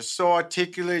TV and you're so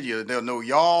articulate, there are no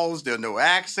y'alls, there are no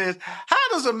accents. How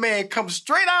does a man come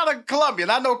straight out of Columbia?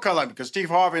 And I know Columbia because Steve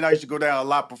Harvey and I used to go down a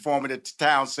lot performing at the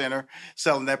town center,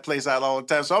 selling that place out all the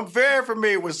time. So I'm very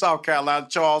familiar with South Carolina,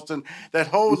 Charleston, that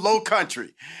whole low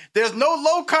country. There's no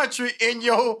low country in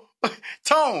your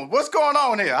tone. What's going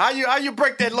on here? How you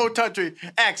break that low country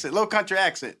accent?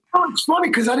 Oh, it's funny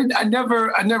because I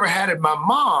never had it. My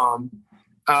mom.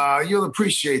 You'll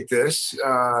appreciate this,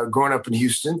 growing up in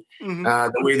Houston,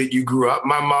 the way that you grew up.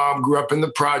 My mom grew up in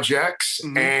the projects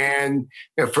and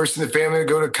first in the family to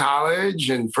go to college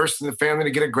and first in the family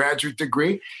to get a graduate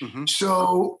degree.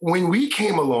 So when we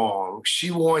came along,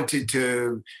 she wanted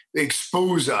to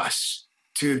expose us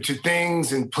to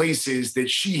things and places that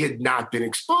she had not been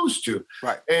exposed to.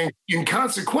 Right. And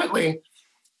consequently,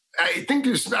 I think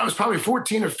I was probably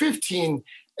 14 or 15,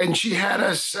 and she had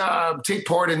us take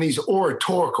part in these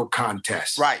oratorical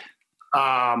contests. Right.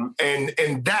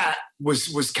 And that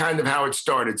was kind of how it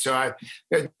started. So I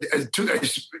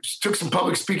took some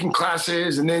public speaking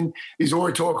classes and then these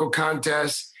oratorical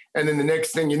contests. And then the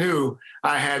next thing you knew,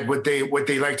 I had what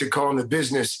they like to call in the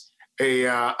business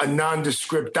a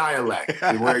nondescript dialect,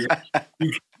 where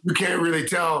you can't really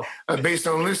tell based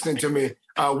on listening to me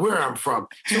where I'm from.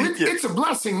 So it's a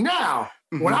blessing now.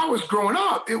 When I was growing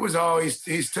up, it was always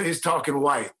he's talking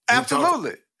white.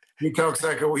 Absolutely. He talks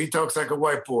like a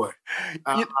white boy.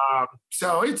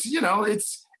 So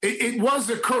it was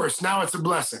a curse. Now it's a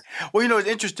blessing. Well, it's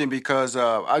interesting because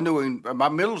I knew in my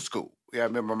middle school, I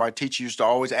remember my teacher used to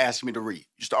always ask me to read.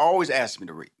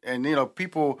 And,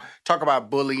 people talk about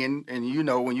bullying.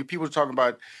 And, when people talk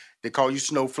about, they call you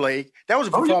snowflake, that was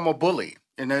a form of bullying.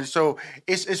 And then so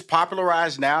it's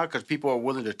popularized now because people are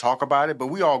willing to talk about it. But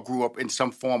we all grew up in some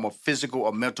form of physical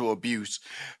or mental abuse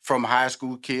from high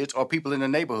school kids or people in the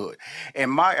neighborhood.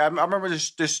 And I remember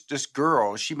this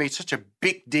girl, she made such a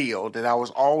big deal that I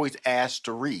was always asked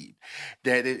to read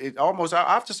that it almost, I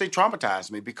have to say,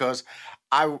 traumatized me because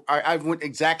I went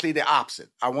exactly the opposite.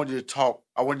 I wanted to talk.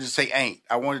 I wanted to say ain't.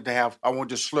 I wanted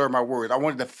to slur my words. I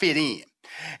wanted to fit in.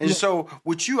 And so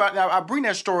with you, I bring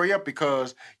that story up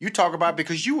because you talk about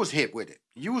because you was hit with it.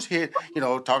 You was hit,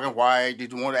 talking white.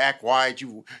 Did you want to act white?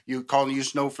 You calling you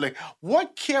snowflake.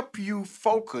 What kept you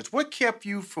focused? What kept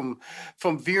you from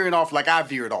veering off like I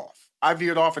veered off? I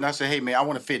veered off and I said, hey, man, I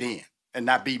want to fit in and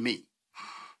not be me.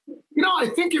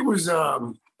 I think it was,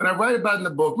 and I write about it in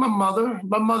the book, my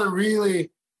mother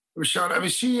really, Rushion, I mean,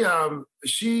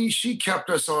 she kept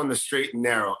us on the straight and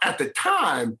narrow. At the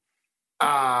time,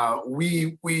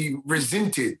 we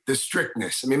resented the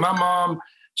strictness. I mean, my mom,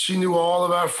 she knew all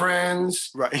of our friends.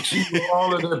 Right. She knew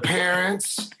all of the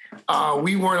parents.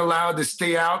 We weren't allowed to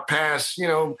stay out past,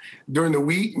 during the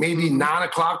week, maybe 9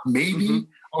 o'clock, maybe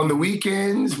on the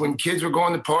weekends when kids were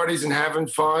going to parties and having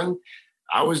fun.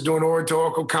 I was doing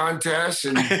oratorical contests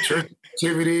and church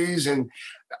activities. And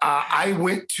I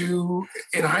went to,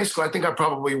 in high school, I think I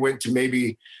probably went to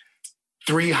maybe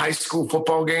 3 high school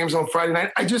football games on Friday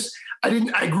night.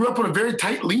 I grew up on a very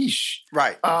tight leash.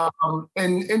 Right.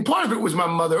 And part of it was my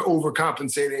mother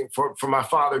overcompensating for my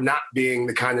father not being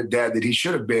the kind of dad that he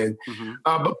should have been.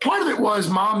 But part of it was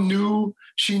mom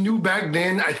she knew back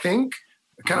then, I think,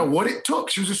 kind of what it took.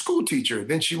 She was a school teacher.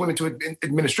 Then she went into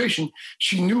administration.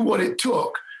 She knew what it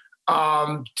took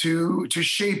to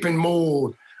shape and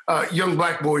mold young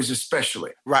Black boys,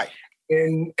 especially. Right.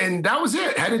 And that was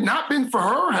it. Had it not been for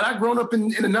her, had I grown up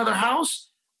in another house,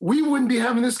 we wouldn't be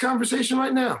having this conversation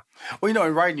right now. Well,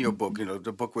 in writing your book,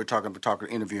 the book we're talking,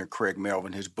 interviewing Craig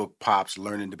Melvin, his book, Pops,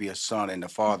 Learning to be a Son and a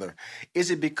Father.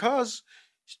 Is it because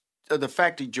of the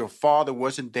fact that your father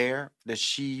wasn't there, that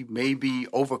she maybe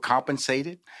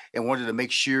overcompensated and wanted to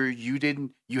make sure you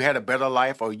had a better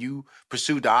life, or you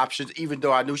pursued the options, even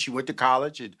though I knew she went to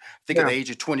college? And I think at the age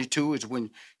of 22 is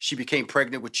when she became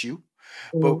pregnant with you.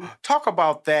 But talk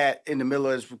about that in the middle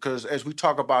of this, because as we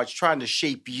talk about trying to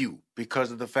shape you,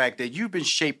 because of the fact that you've been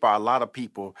shaped by a lot of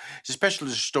people, especially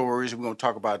the stories. We're going to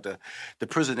talk about the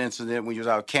prison incident when you was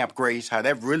out at Camp Grace, how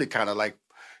that really kind of like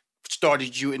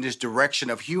started you in this direction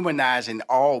of humanizing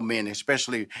all men,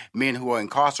 especially men who are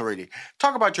incarcerated.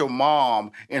 Talk about your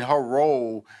mom and her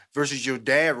role versus your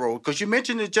dad role, because you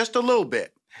mentioned it just a little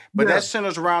bit. But that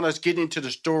centers around us getting into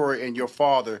the story and your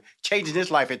father changing his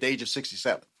life at the age of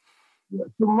 67.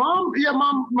 So mom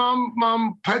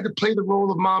had to play the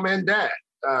role of mom and dad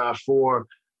for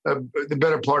the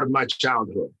better part of my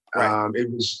childhood. Right. It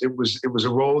was a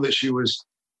role that she was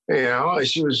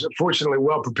fortunately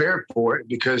well prepared for it,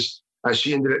 because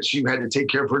she had to take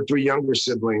care of her 3 younger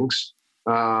siblings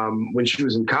when she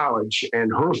was in college,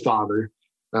 and her father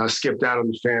skipped out on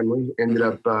the family, ended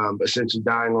up essentially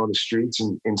dying on the streets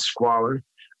in squalor.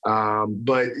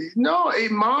 But no, a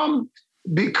mom.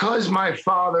 Because my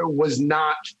father was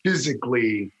not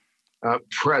physically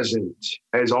present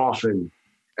as often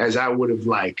as I would have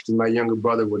liked, and my younger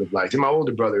brother would have liked, and my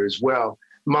older brother as well,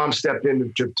 mom stepped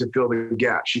in to fill the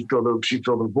gap. She filled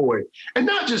the void, and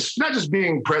not just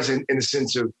being present in the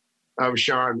sense of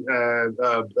Rushion,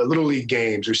 little league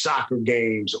games or soccer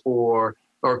games or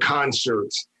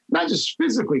concerts. Not just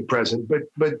physically present,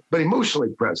 but emotionally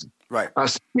present, right?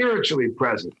 Spiritually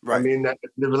present. Right. I mean,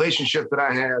 the relationship that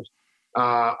I have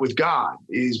with God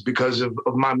is because of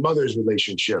my mother's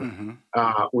relationship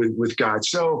with God.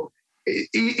 So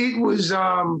it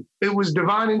was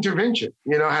divine intervention.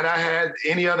 Had I had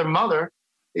any other mother,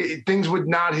 things would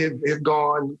not have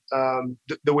gone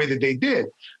the way that they did.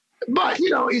 But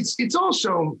it's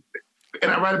also,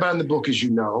 and I write about it in the book, as you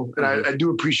know, and I do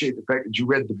appreciate the fact that you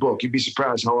read the book. You'd be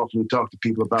surprised how often we talk to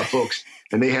people about books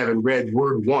and they haven't read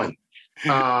word one.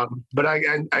 But I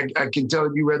can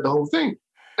tell you read the whole thing.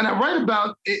 And I write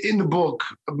about, in the book,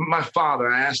 my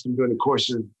father. I asked him during the course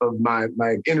of my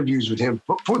interviews with him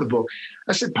for the book.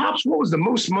 I said, Pops, what was the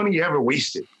most money you ever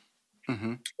wasted?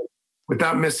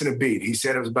 Without missing a beat. He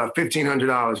said it was about $1,500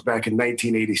 back in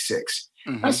 1986.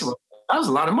 I said, well, that was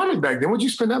a lot of money back then. What'd you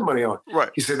spend that money on? Right.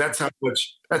 He said, that's how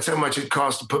much it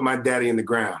cost to put my daddy in the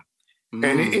ground.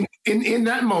 And in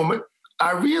that moment,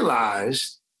 I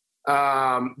realized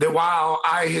that while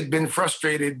I had been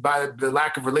frustrated by the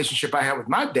lack of relationship I had with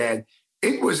my dad,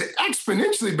 it was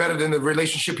exponentially better than the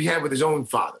relationship he had with his own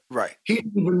father. Right. He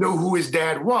didn't even know who his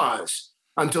dad was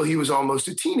until he was almost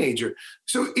a teenager.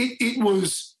 So it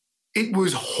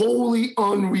was wholly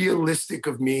unrealistic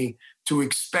of me to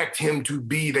expect him to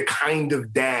be the kind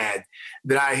of dad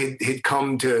that I had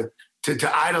come to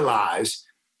idolize.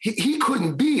 He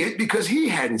couldn't be it because he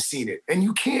hadn't seen it. And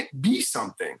you can't be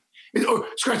something. Or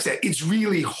scratch that. It's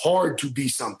really hard to be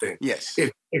something. Yes.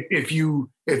 If you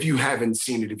haven't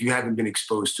seen it, if you haven't been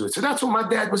exposed to it. So that's what my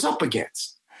dad was up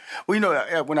against. Well,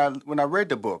 when I read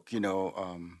the book, I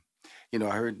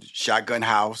heard Shotgun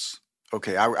House.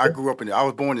 Okay, I grew up I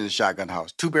was born in a shotgun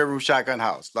house, 2-bedroom shotgun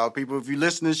house. A lot of people, if you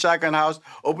listen to shotgun house,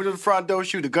 open the front door,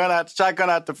 shoot the gun out, shotgun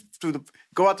out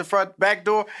go out the front back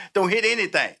door, don't hit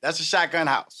anything. That's a shotgun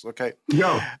house. Okay.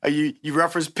 Yo, you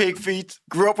reference pig feet.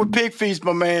 Grew up with pig feet,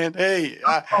 my man. Hey,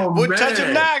 I wouldn't touch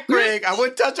them now, Greg. I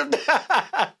wouldn't touch them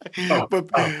now.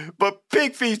 But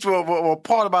pig feet were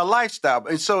part of my lifestyle,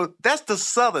 and so that's the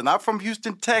Southern. I'm from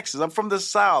Houston, Texas. I'm from the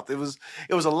South. It was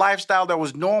a lifestyle that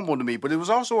was normal to me, but it was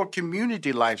also a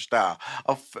community lifestyle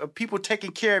of people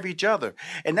taking care of each other,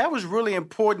 and that was really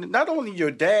important. Not only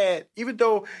your dad, even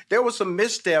though there were some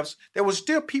missteps, there was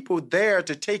still people there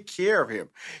to take care of him,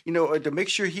 to make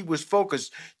sure he was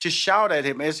focused, to shout at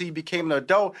him as he became an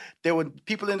adult. There were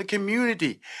people in the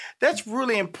community. That's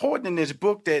really important in this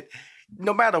book, that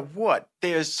no matter what,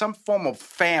 there's some form of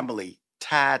family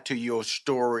tied to your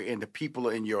story and the people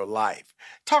in your life.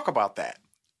 Talk about that.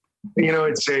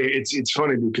 It's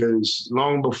funny because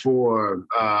long before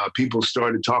people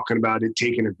started talking about it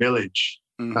taking a village,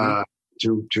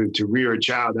 to rear a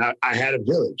child, I had a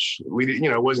village.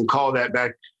 It wasn't called that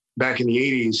back in the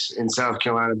 80s in South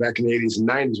Carolina, back in the 80s and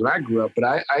 90s when I grew up. But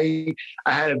I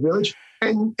had a village,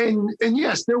 And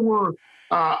yes, there were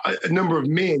a number of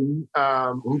men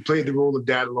who played the role of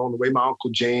dad along the way. My Uncle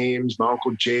James, my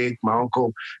Uncle Jake, my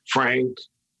Uncle Frank.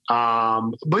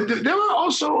 But there were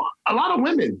also a lot of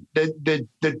women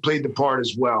that played the part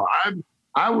as well.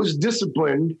 I was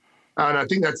disciplined, and I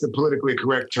think that's the politically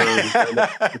correct term.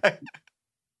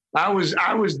 I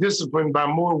was disciplined by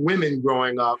more women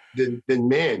growing up than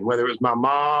men, whether it was my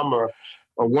mom or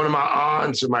one of my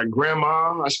aunts or my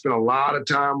grandma. I spent a lot of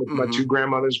time with my two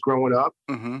grandmothers growing up.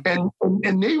 And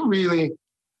they really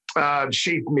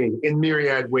shaped me in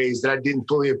myriad ways that I didn't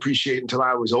fully appreciate until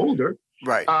I was older.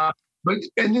 Right.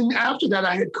 And then after that,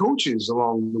 I had coaches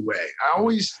along the way.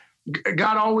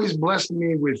 God always blessed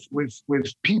me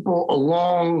with people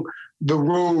along the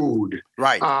road.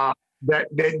 Right.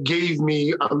 That gave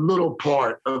me a little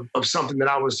part of something that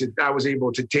I was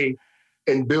able to take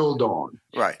and build on.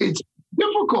 Right. It's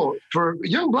difficult for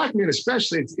young Black men,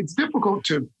 especially. It's difficult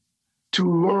to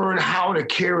learn how to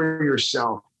carry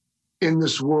yourself in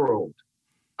this world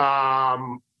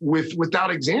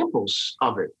without examples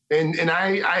of it. And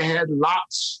I had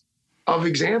lots of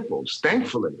examples,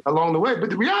 thankfully, along the way. But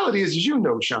the reality is, as you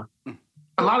know, Sean,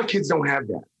 a lot of kids don't have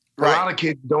that. Right. A lot of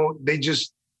kids don't. They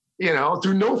just,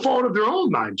 through no fault of their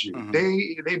own, mind you,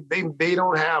 they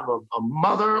don't have a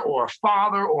mother or a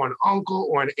father or an uncle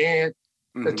or an aunt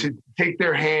to take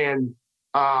their hand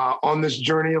on this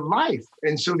journey of life.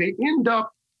 And so they end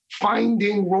up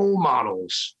finding role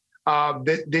models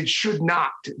that should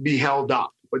not be held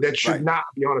up or that should not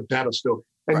be on a pedestal.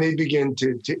 And they begin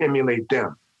to emulate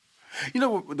them.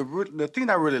 The thing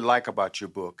I really like about your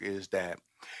book is that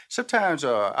sometimes,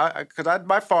 because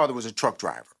my father was a truck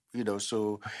driver,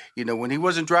 so when he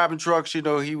wasn't driving trucks, he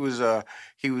wasn't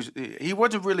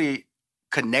really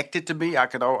connected to me. I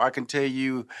can tell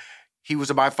you, he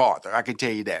was my father. I can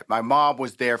tell you that. My mom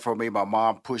was there for me. My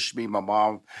mom pushed me. My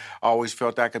mom always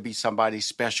felt I could be somebody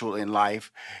special in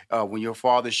life. When your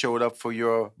father showed up for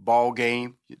your ball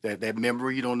game, that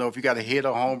memory, you don't know if you got a hit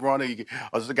or home run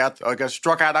or got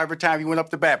struck out every time you went up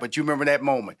the bat, but you remember that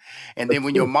moment. And then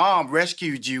when your mom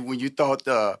rescued you when you thought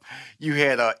you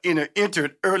had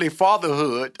entered early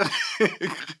fatherhood,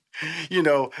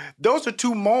 those are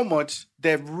two moments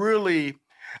that really,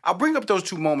 I bring up those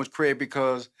two moments, Craig,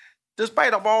 because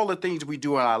despite of all the things we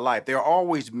do in our life, there are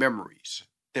always memories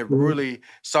that really,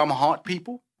 some haunt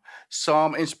people,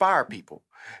 some inspire people.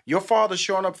 Your father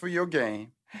showing up for your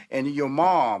game and your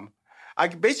mom,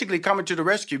 basically coming to the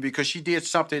rescue because she did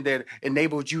something that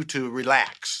enabled you to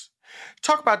relax.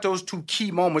 Talk about those two key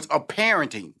moments of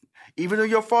parenting. Even though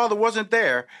your father wasn't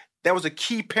there, that was a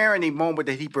key parenting moment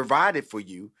that he provided for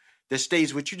you that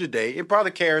stays with you today. It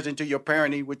probably carries into your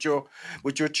parenting with your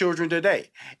children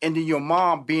today. And then your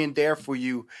mom being there for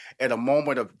you at a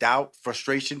moment of doubt,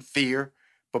 frustration, fear,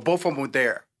 but both of them were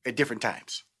there at different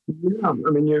times. Yeah, I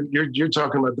mean, you're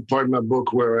talking about the part of my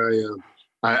book where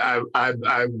I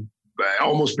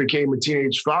almost became a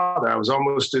teenage father. I was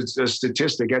almost a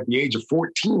statistic at the age of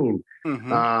 14,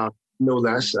 no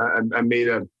less. I made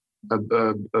a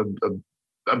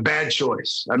bad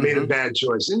choice. I made a bad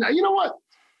choice. And you know what?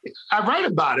 I write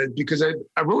about it because I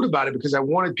wrote about it because I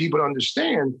wanted people to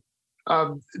understand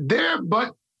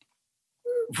but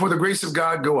for the grace of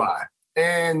God go I.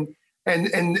 And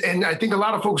I think a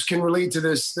lot of folks can relate to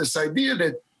this idea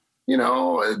that,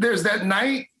 there's that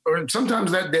night or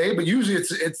sometimes that day, but usually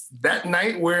it's that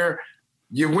night where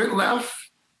you went left,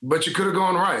 but you could have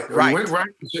gone right. Or you went right.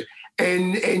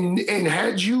 And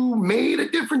had you made a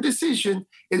different decision,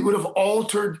 it would have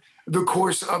altered the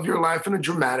course of your life in a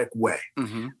dramatic way.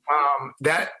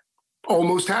 That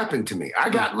almost happened to me. I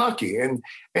got lucky. And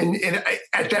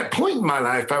at that point in my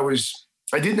life,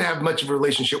 I didn't have much of a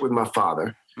relationship with my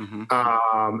father.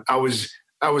 I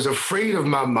was afraid of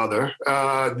my mother,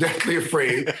 deathly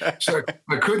afraid. So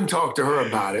I couldn't talk to her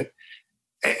about it.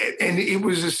 And it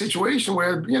was a situation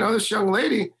where, this young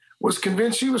lady was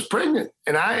convinced she was pregnant.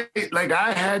 And I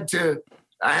had to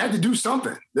do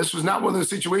something. This was not one of those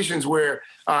situations where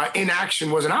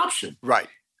inaction was an option. Right.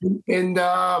 And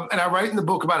I write in the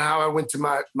book about how I went to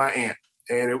my aunt.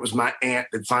 And it was my aunt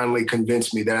that finally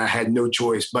convinced me that I had no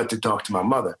choice but to talk to my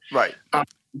mother. Right.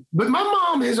 But my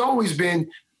mom has always been,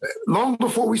 long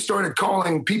before we started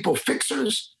calling people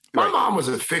fixers, my mom was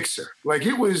a fixer. Like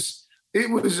it was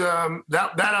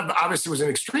that obviously was an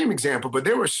extreme example, but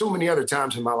there were so many other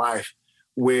times in my life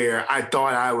where I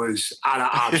thought I was out of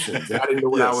options. I didn't know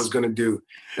what I was going to do.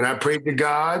 And I prayed to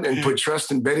God and put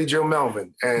trust in Betty Jo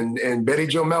Melvin. And Betty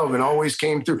Jo Melvin always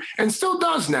came through and still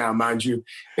does now, mind you,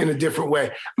 in a different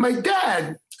way. My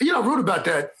dad, I wrote about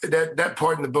that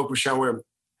part in the book, Rashawn, where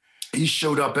he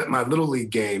showed up at my Little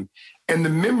League game. And the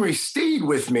memory stayed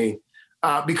with me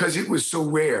because it was so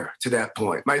rare to that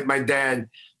point. My dad,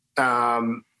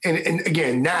 and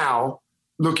again, now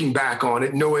looking back on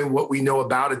it, knowing what we know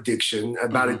about addiction,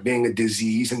 about it being a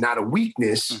disease and not a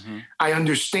weakness, I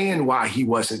understand why he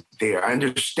wasn't there. I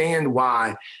understand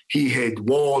why he had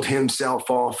walled himself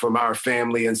off from our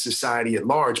family and society at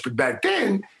large. But back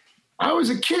then, I was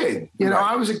a kid.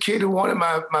 I was a kid who wanted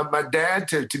my dad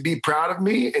to be proud of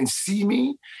me and see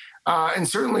me. And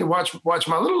certainly watch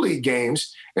my Little League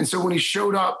games. And so when he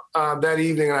showed up that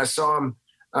evening and I saw him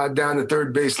down the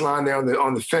third base line there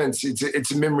on the fence,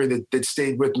 it's a memory that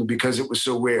stayed with me because it was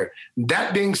so rare.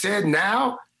 That being said,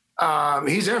 now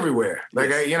he's everywhere.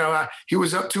 He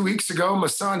was up 2 weeks ago. My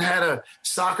son had a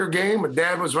soccer game. My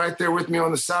dad was right there with me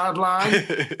on the sideline.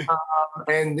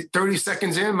 And 30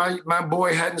 seconds in, my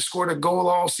boy hadn't scored a goal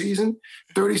all season.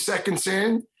 30 seconds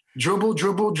in, dribble,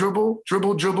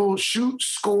 shoot,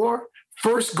 score,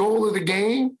 first goal of the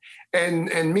game.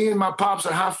 And me and my pops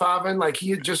are high-fiving like he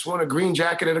had just won a green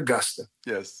jacket at Augusta.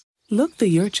 Yes. Look through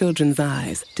your children's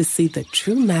eyes to see the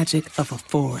true magic of a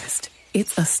forest.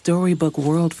 It's a storybook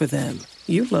world for them.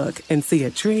 You look and see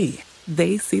a tree.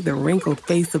 They see the wrinkled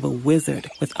face of a wizard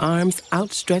with arms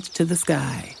outstretched to the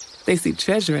sky. They see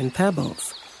treasure in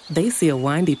pebbles. They see a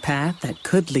windy path that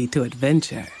could lead to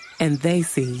adventure. And they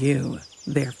see you,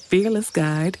 their fearless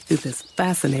guide through this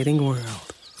fascinating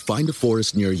world. Find a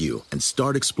forest near you and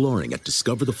start exploring at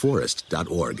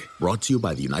discovertheforest.org. Brought to you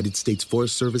by the United States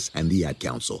Forest Service and the Ad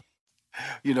Council.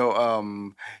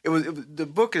 The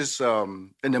book is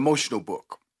an emotional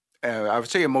book. I would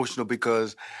say emotional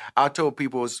because I told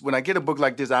people when I get a book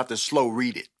like this, I have to slow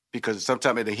read it because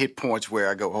sometimes it'll hit points where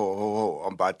I go,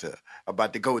 I'm about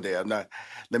to go there. Let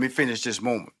me finish this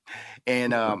moment.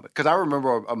 And because I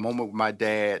remember a moment with my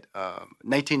dad,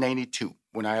 1992,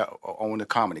 when I owned a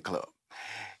comedy club.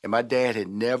 And my dad had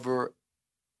never,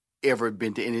 ever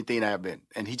been to anything I've been.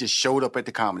 And he just showed up at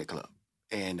the comedy club.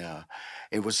 And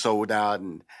it was sold out.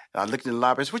 And I looked in the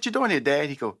lobby. I said, "What you doing here, Dad?"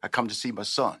 He go, "I come to see my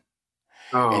son."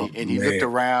 And he looked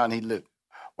around. He looked,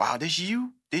 "Wow, this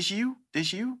you?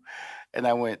 And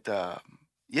I went,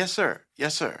 "Yes, sir.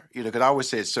 Yes, sir." Because I always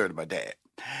said sir to my dad.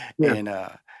 Yeah. And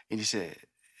he said,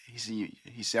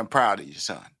 "I'm proud of you,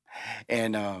 son."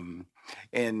 And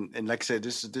like I said,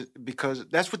 this is because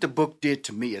that's what the book did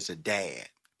to me as a dad.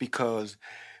 Because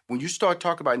when you start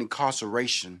talking about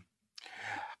incarceration,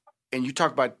 and you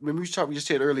talk about, remember you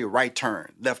said earlier, right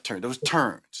turn, left turn, those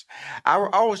turns. I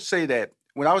always say that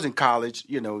when I was in college,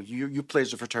 you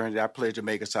pledged a fraternity, I pledged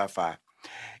Omega Psi Phi,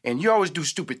 and you always do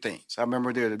stupid things. I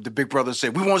remember the big brother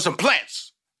said, "We want some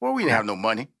plants." Well, we didn't have no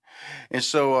money. And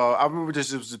so I remember it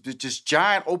was this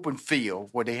giant open field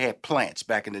where they had plants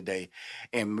back in the day.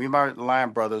 And me and my line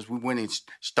brothers, we went and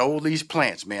stole these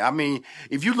plants, man. I mean,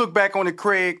 if you look back on it,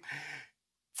 Craig,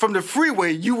 from the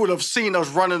freeway, you would have seen us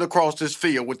running across this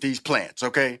field with these plants,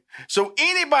 okay? So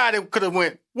anybody could have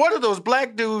went, "What are those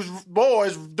black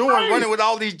boys doing running with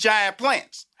all these giant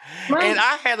plants?" Right. And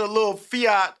I had a little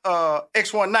Fiat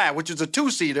X19, which is a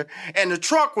two-seater, and the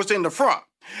trunk was in the front.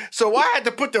 So I had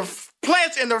to put the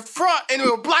plants in the front, and it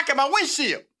was blocking my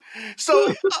windshield.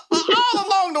 So all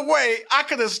along the way, I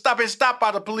could have been stopped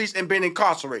by the police and been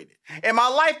incarcerated. And my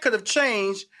life could have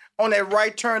changed on that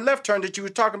right turn, left turn that you were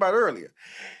talking about earlier.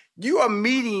 You are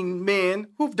meeting men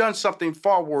who've done something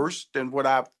far worse than what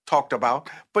I've talked about,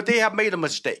 but they have made a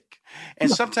mistake. And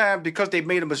sometimes because they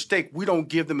made a mistake, we don't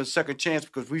give them a second chance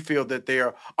because we feel that they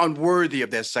are unworthy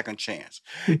of that second chance.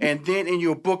 And then in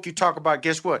your book, you talk about,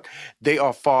 guess what? They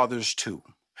are fathers too.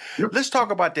 Yep. Let's talk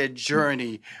about that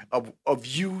journey of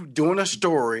you doing a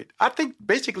story, I think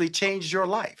basically changed your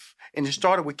life. And it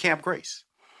started with Camp Grace.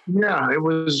 Yeah, it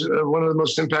was one of the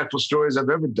most impactful stories I've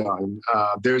ever done.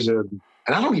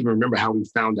 And I don't even remember how we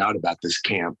found out about this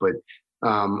camp, but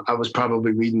I was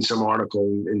probably reading some article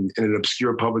in an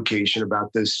obscure publication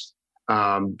about this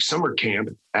summer camp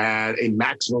at a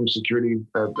maximum security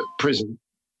prison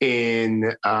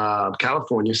in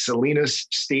California, Salinas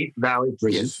State Valley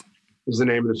Prison is the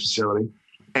name of the facility.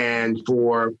 And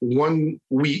for 1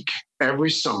 week every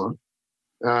summer,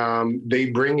 they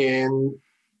bring in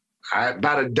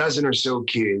about a dozen or so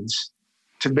kids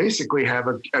to basically have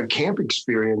a camp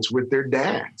experience with their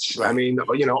dads. Right. I mean,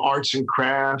 arts and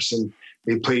crafts, and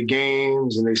they play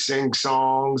games and they sing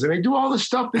songs and they do all the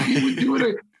stuff that you would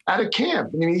do at a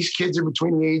camp. I mean, these kids are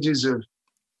between the ages of,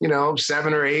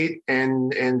 7 or 8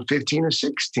 and 15 or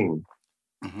 16.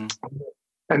 Mm-hmm.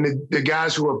 And the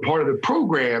guys who are part of the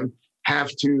program have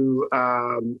to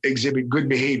exhibit good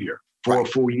behavior for a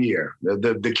full year.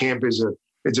 The camp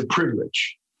it's a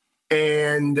privilege.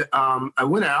 And I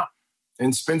went out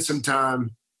and spent some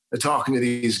time talking to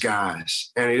these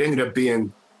guys. And it ended up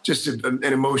being just an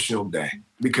emotional day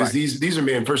because these are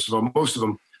men. First of all, most of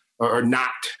them are not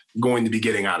going to be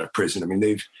getting out of prison. I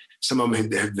mean, some of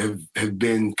them have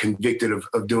been convicted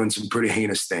of doing some pretty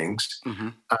heinous things.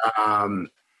 Mm-hmm.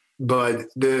 But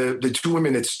the two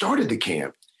women that started the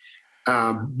camp,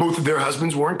 both of their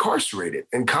husbands were incarcerated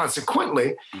and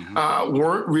consequently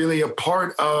weren't really a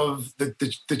part of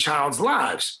the child's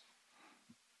lives.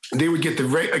 They would get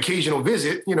the occasional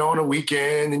visit, on a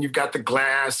weekend, and you've got the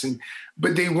glass,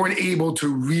 but they weren't able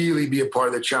to really be a part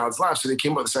of the child's life. So they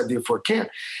came up with this idea for a camp.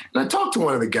 And I talked to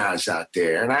one of the guys out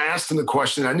there, and I asked him the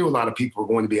question I knew a lot of people were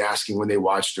going to be asking when they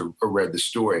watched or read the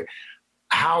story.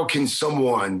 How can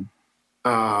someone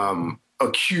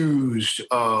accused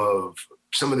of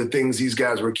some of the things these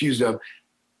guys were accused of,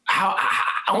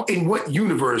 how in what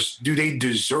universe do they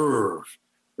deserve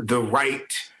the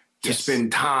right to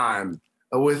spend time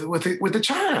with a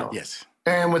child? Yes.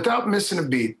 And without missing a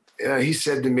beat, he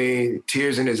said to me,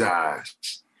 tears in his eyes,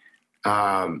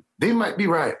 they might be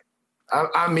right.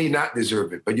 I may not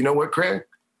deserve it, but you know what, Craig?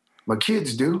 My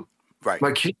kids do. Right.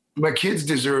 My kids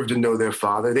deserve to know their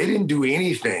father. They didn't do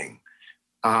anything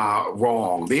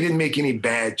wrong. They didn't make any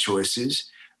bad choices.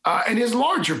 And his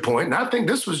larger point, and I think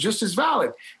this was just as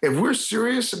valid, if we're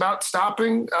serious about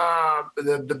stopping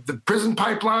the prison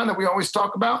pipeline that we always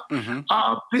talk about,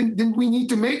 then we need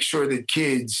to make sure that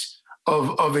kids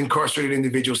of incarcerated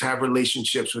individuals have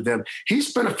relationships with them. He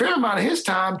spent a fair amount of his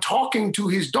time talking to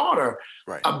his daughter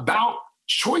about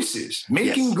choices,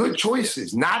 making good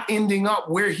choices, not ending up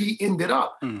where he ended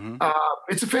up.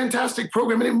 It's a fantastic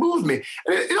program, and it moved me.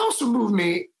 And it also moved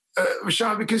me,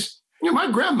 Rushion, because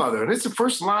my grandmother, and it's the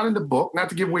first line in the book, not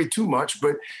to give away too much,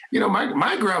 but,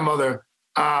 my grandmother,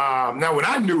 now when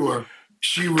I knew her,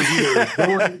 she was either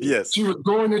she was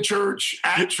going to church,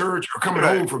 at church, or coming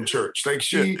home from church. Like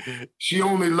she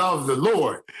only loved the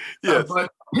Lord. Yes. But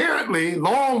apparently,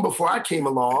 long before I came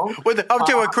along. I'll tell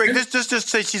you what, Craig, just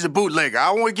say she's a bootlegger.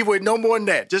 I don't want to give away no more than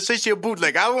that. Just say she's a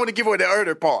bootlegger. I don't want to give away the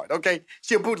earlier part, okay?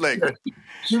 She's a bootlegger. Yeah.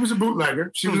 She was a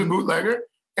bootlegger. She was a bootlegger.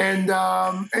 And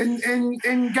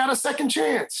got a second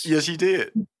chance. Yes, she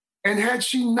did. And had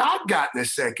she not gotten a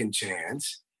second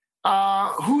chance,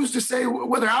 who's to say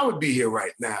whether I would be here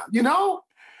right now,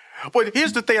 Well,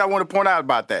 here's the thing I want to point out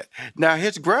about that. Now,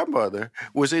 his grandmother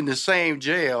was in the same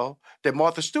jail that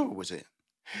Martha Stewart was in.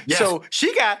 Yes. So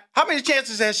she got, how many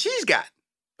chances has she's got?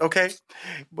 Okay,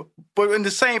 but in the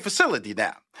same facility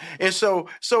now, and so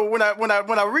when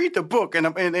I read the book and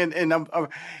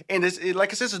it's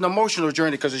like I said, it's an emotional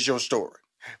journey because it's your story,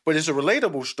 but it's a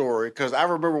relatable story because I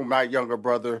remember when my younger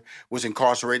brother was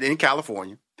incarcerated in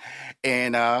California,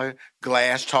 and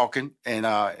Glass talking, and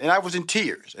I was in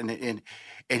tears, and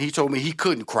he told me he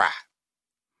couldn't cry.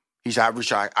 He said,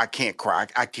 I can't cry.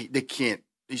 I can't. They can't.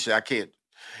 He said, I can't.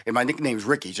 And my nickname is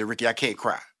Ricky. He said, Ricky, I can't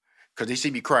cry. Because they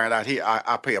see me crying out here,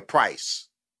 I pay a price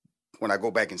when I go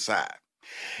back inside.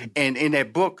 And in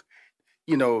that book,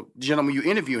 the gentleman you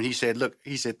interviewed, he said,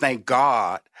 thank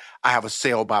God I have a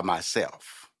cell by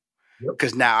myself.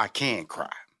 Because now I can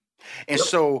cry. And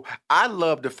so I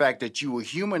love the fact that you were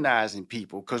humanizing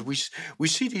people because we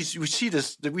see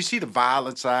the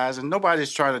violent sides, and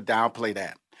nobody's trying to downplay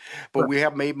that. But we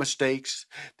have made mistakes.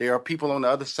 There are people on the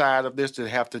other side of this that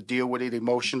have to deal with it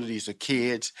emotionally. These are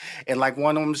kids. And like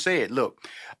one of them said, look,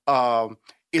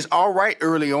 it's all right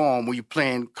early on when you're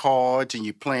playing cards and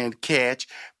you're playing catch,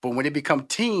 but when they become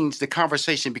teens, the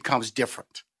conversation becomes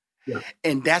different. Yeah.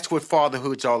 And that's what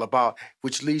fatherhood's all about,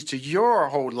 which leads to your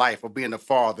whole life of being a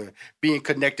father, being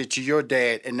connected to your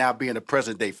dad, and now being a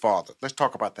present-day father. Let's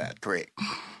talk about that, Craig.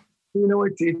 I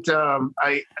think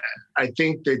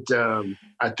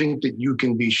that you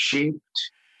can be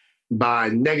shaped by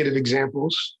negative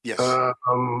examples,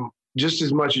 just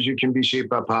as much as you can be shaped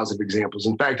by positive examples.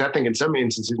 In fact, I think in some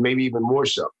instances, maybe even more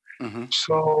so.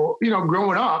 So,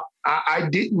 growing up, I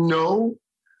didn't know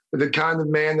the kind of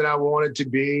man that I wanted to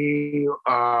be.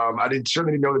 I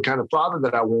certainly didn't know the kind of father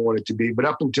that I wanted to be. But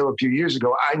up until a few years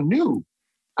ago, I knew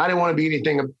I didn't want to be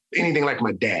anything like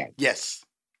my dad. Yes.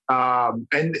 And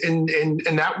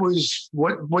that was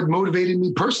what motivated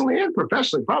me personally and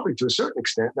professionally, probably to a certain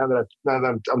extent. Now that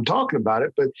I'm talking about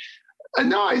it, but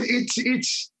no,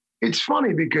 it's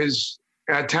funny because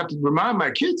I have to remind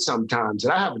my kids sometimes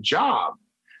that I have a job,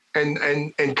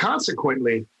 and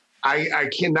consequently, I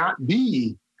cannot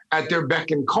be at their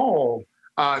beck and call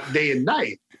day and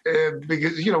night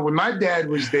because when my dad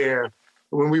was there.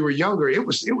 When we were younger, it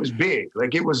was big.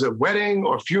 Like it was a wedding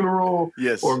or funeral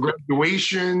or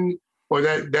graduation or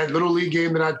that little league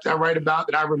game that I write about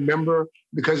that I remember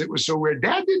because it was so rare.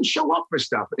 Dad didn't show up for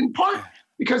stuff, in part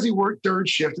because he worked third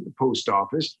shift at the post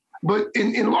office, but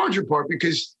in larger part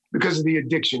because because of the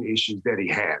addiction issues that he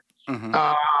had.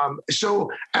 Mm-hmm.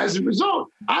 So as a result,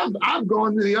 I've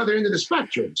gone to the other end of the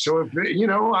spectrum. So if,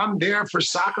 I'm there for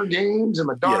soccer games, and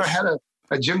my daughter had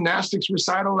a gymnastics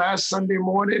recital last Sunday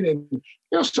morning, and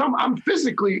so I'm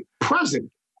physically present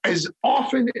as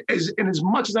often as and as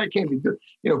much as I can be.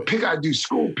 I do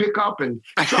school pickup and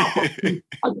drop off.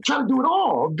 I try to do it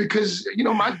all because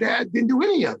my dad didn't do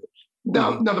any of it.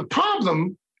 Now the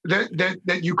problem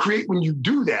that you create when you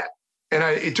do that, and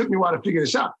it took me a while to figure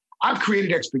this out. I've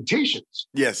created expectations.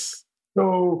 Yes.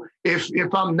 So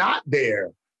if I'm not there,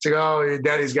 it's like, oh,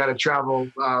 Daddy's got to travel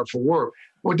for work.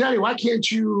 Well, Daddy, can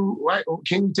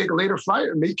you take a later flight?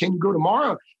 Or can you go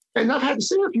tomorrow? And I've had to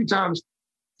say it a few times,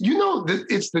 that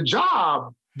it's the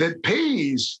job that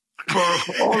pays for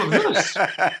all of this.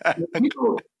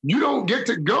 You don't get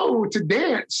to go to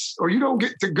dance or you don't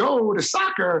get to go to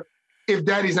soccer if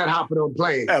Daddy's not hopping on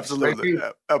planes. Absolutely.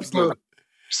 Right? Absolutely.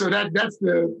 So that's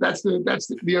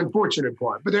the unfortunate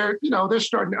part. But they're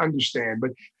starting to understand.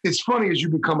 But it's funny as you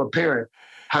become a parent,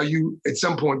 how you at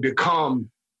some point become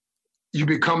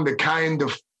the kind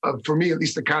of for me at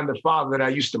least, the kind of father that I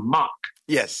used to mock.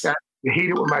 Yes. I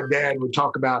hated when my dad would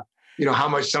talk about how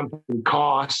much something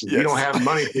costs. And we don't have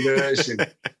money for this,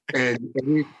 and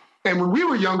when we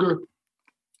were younger,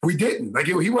 we didn't. Like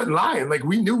he wasn't lying. Like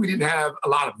we knew we didn't have a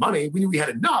lot of money. We knew we had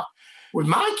enough. With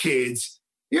my kids.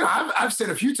 I've said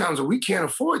a few times that we can't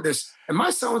afford this. And my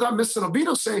son, without Mr.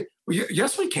 Nobito, say, well,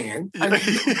 yes, we can. No,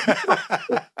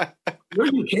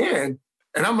 you can.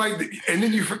 And I'm like, and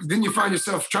then you find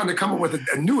yourself trying to come up with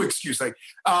a new excuse. Like,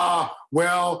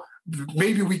 well,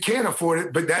 maybe we can afford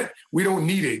it, but that we don't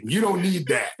need it. You don't need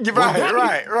that.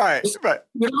 Right.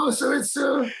 So it's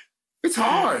hard. It's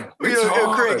hard.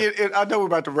 Craig, I know we're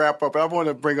about to wrap up, but I want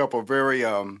to bring up a very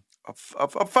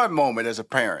a fun moment as a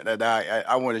parent that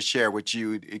I want to share with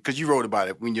you, because you wrote about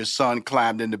it when your son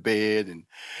climbed into bed, and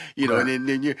and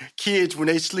then your kids when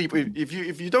they sleep.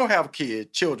 If you don't have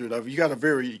children, if you got a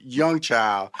very young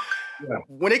child,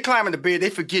 when they climb into bed, they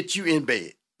forget you in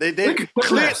bed.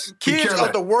 Kids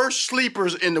are the worst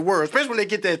sleepers in the world, especially when they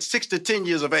get that 6 to 10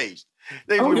 years of age.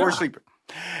 They're the worst sleeper.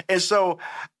 And so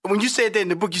when you said that in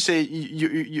the book, you said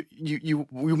you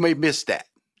may miss that.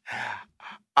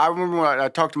 I remember when I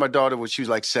talked to my daughter when she was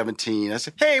like 17. I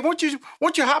said, hey, won't you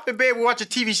hop in bed and watch a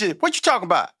TV show? What you talking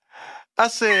about? I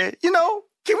said,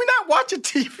 can we not watch a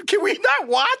TV? Can we not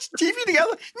watch TV together?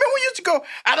 Remember we used to go,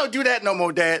 I don't do that no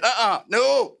more, Dad.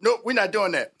 No, we're not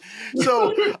doing that.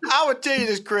 So I would tell you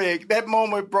this, Craig, that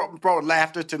moment brought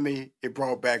laughter to me. It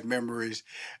brought back memories.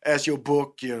 As your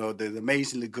book, the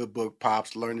amazingly good book,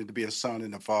 Pops, Learning to be a Son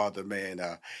and a Father, man.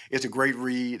 It's a great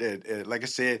read. And like I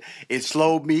said, it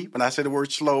slowed me. When I said the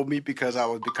word slowed me, because I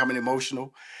was becoming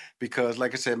emotional. Because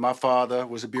like I said, my father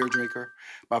was a beer drinker.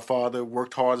 My father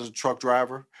worked hard as a truck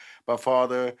driver. My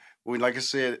father, like I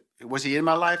said, was he in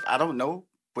my life? I don't know.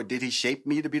 But did he shape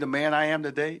me to be the man I am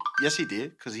today? Yes, he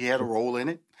did, because he had a role in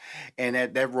it. And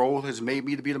that role has made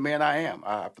me to be the man I am.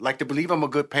 I like to believe I'm a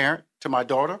good parent to my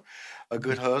daughter, a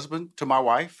good husband to my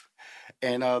wife.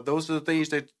 And those are the things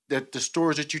that the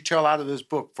stories that you tell out of this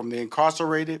book, from the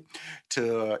incarcerated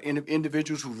to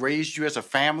individuals who raised you as a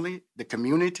family, the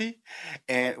community,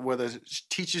 and whether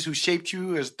teachers who shaped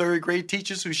you as third grade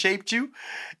teachers who shaped you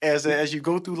as you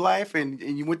go through life, and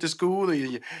you went to school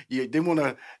and you didn't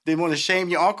want to shame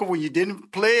your uncle when you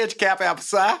didn't pledge Kappa Alpha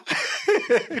Psi.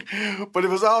 But it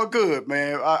was all good,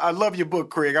 man. I love your book,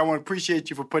 Craig. I want to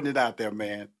appreciate you for putting it out there,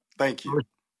 man. Thank you.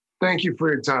 Thank you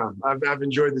for your time. I've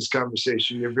enjoyed this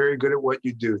conversation. You're very good at what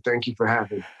you do. Thank you for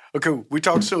having me. Okay, we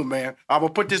talk soon, man. I'm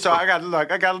gonna put this out. I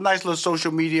got a nice little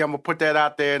social media. I'm gonna put that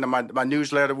out there in my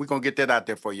newsletter. We're gonna get that out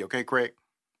there for you. Okay, Craig?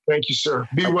 Thank you, sir.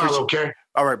 Be well, okay?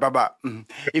 All right, bye-bye. Mm-hmm.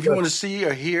 If you want to see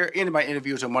or hear any of my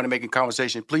interviews on Money Making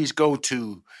Conversation, please go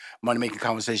to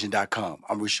moneymakingconversation.com.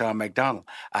 I'm Rushion McDonald.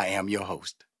 I am your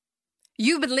host.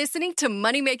 You've been listening to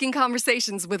Money Making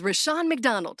Conversations with Rushion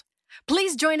McDonald.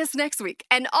 Please join us next week,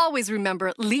 and always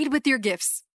remember, lead with your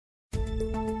gifts.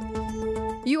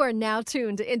 You are now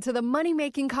tuned into the Money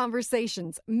Making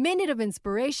Conversations Minute of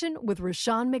Inspiration with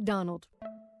Rushion McDonald.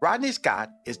 Rodney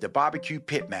Scott is the barbecue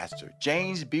pitmaster,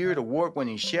 James Beard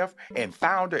award-winning chef, and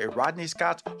founder at Rodney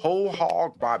Scott's Whole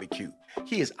Hog Barbecue.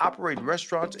 He is operating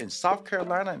restaurants in South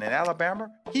Carolina and in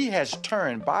Alabama. He has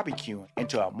turned barbecuing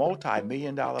into a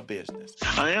multi-million-dollar business.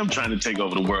 I am trying to take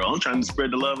over the world. I'm trying to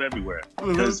spread the love everywhere.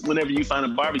 Because whenever you find a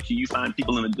barbecue, you find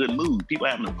people in a good mood, people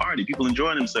having a party, people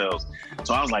enjoying themselves.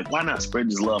 So I was like, why not spread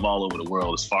this love all over the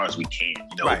world as far as we can?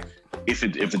 Right. If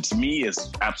it's me, it's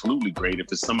absolutely great. If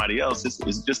it's somebody else, it's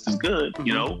just as good.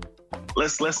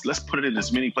 Let's put it in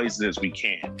as many places as we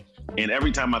can. And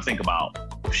every time I think about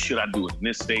should I do it in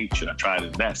this state? Should I try it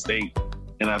in that state?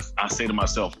 And I say to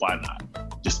myself, why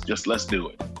not? Just let's do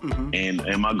it.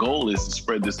 And my goal is to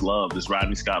spread this love, this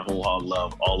Rodney Scott whole hog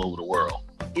love all over the world.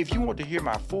 If you want to hear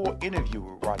my full interview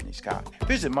with Rodney Scott,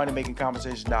 visit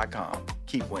moneymakingconversations.com.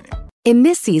 Keep winning. In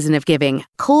this season of giving,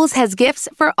 Kohl's has gifts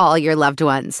for all your loved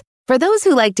ones. For those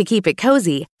who like to keep it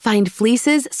cozy, find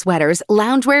fleeces, sweaters,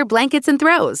 loungewear, blankets, and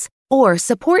throws. Or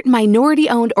support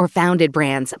minority-owned or founded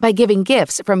brands by giving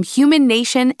gifts from Human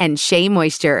Nation and Shea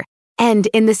Moisture. And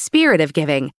in the spirit of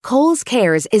giving, Kohl's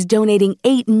Cares is donating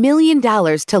 $8 million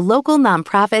to local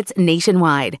nonprofits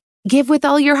nationwide. Give with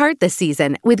all your heart this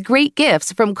season with great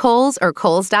gifts from Kohl's or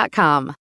Kohl's.com.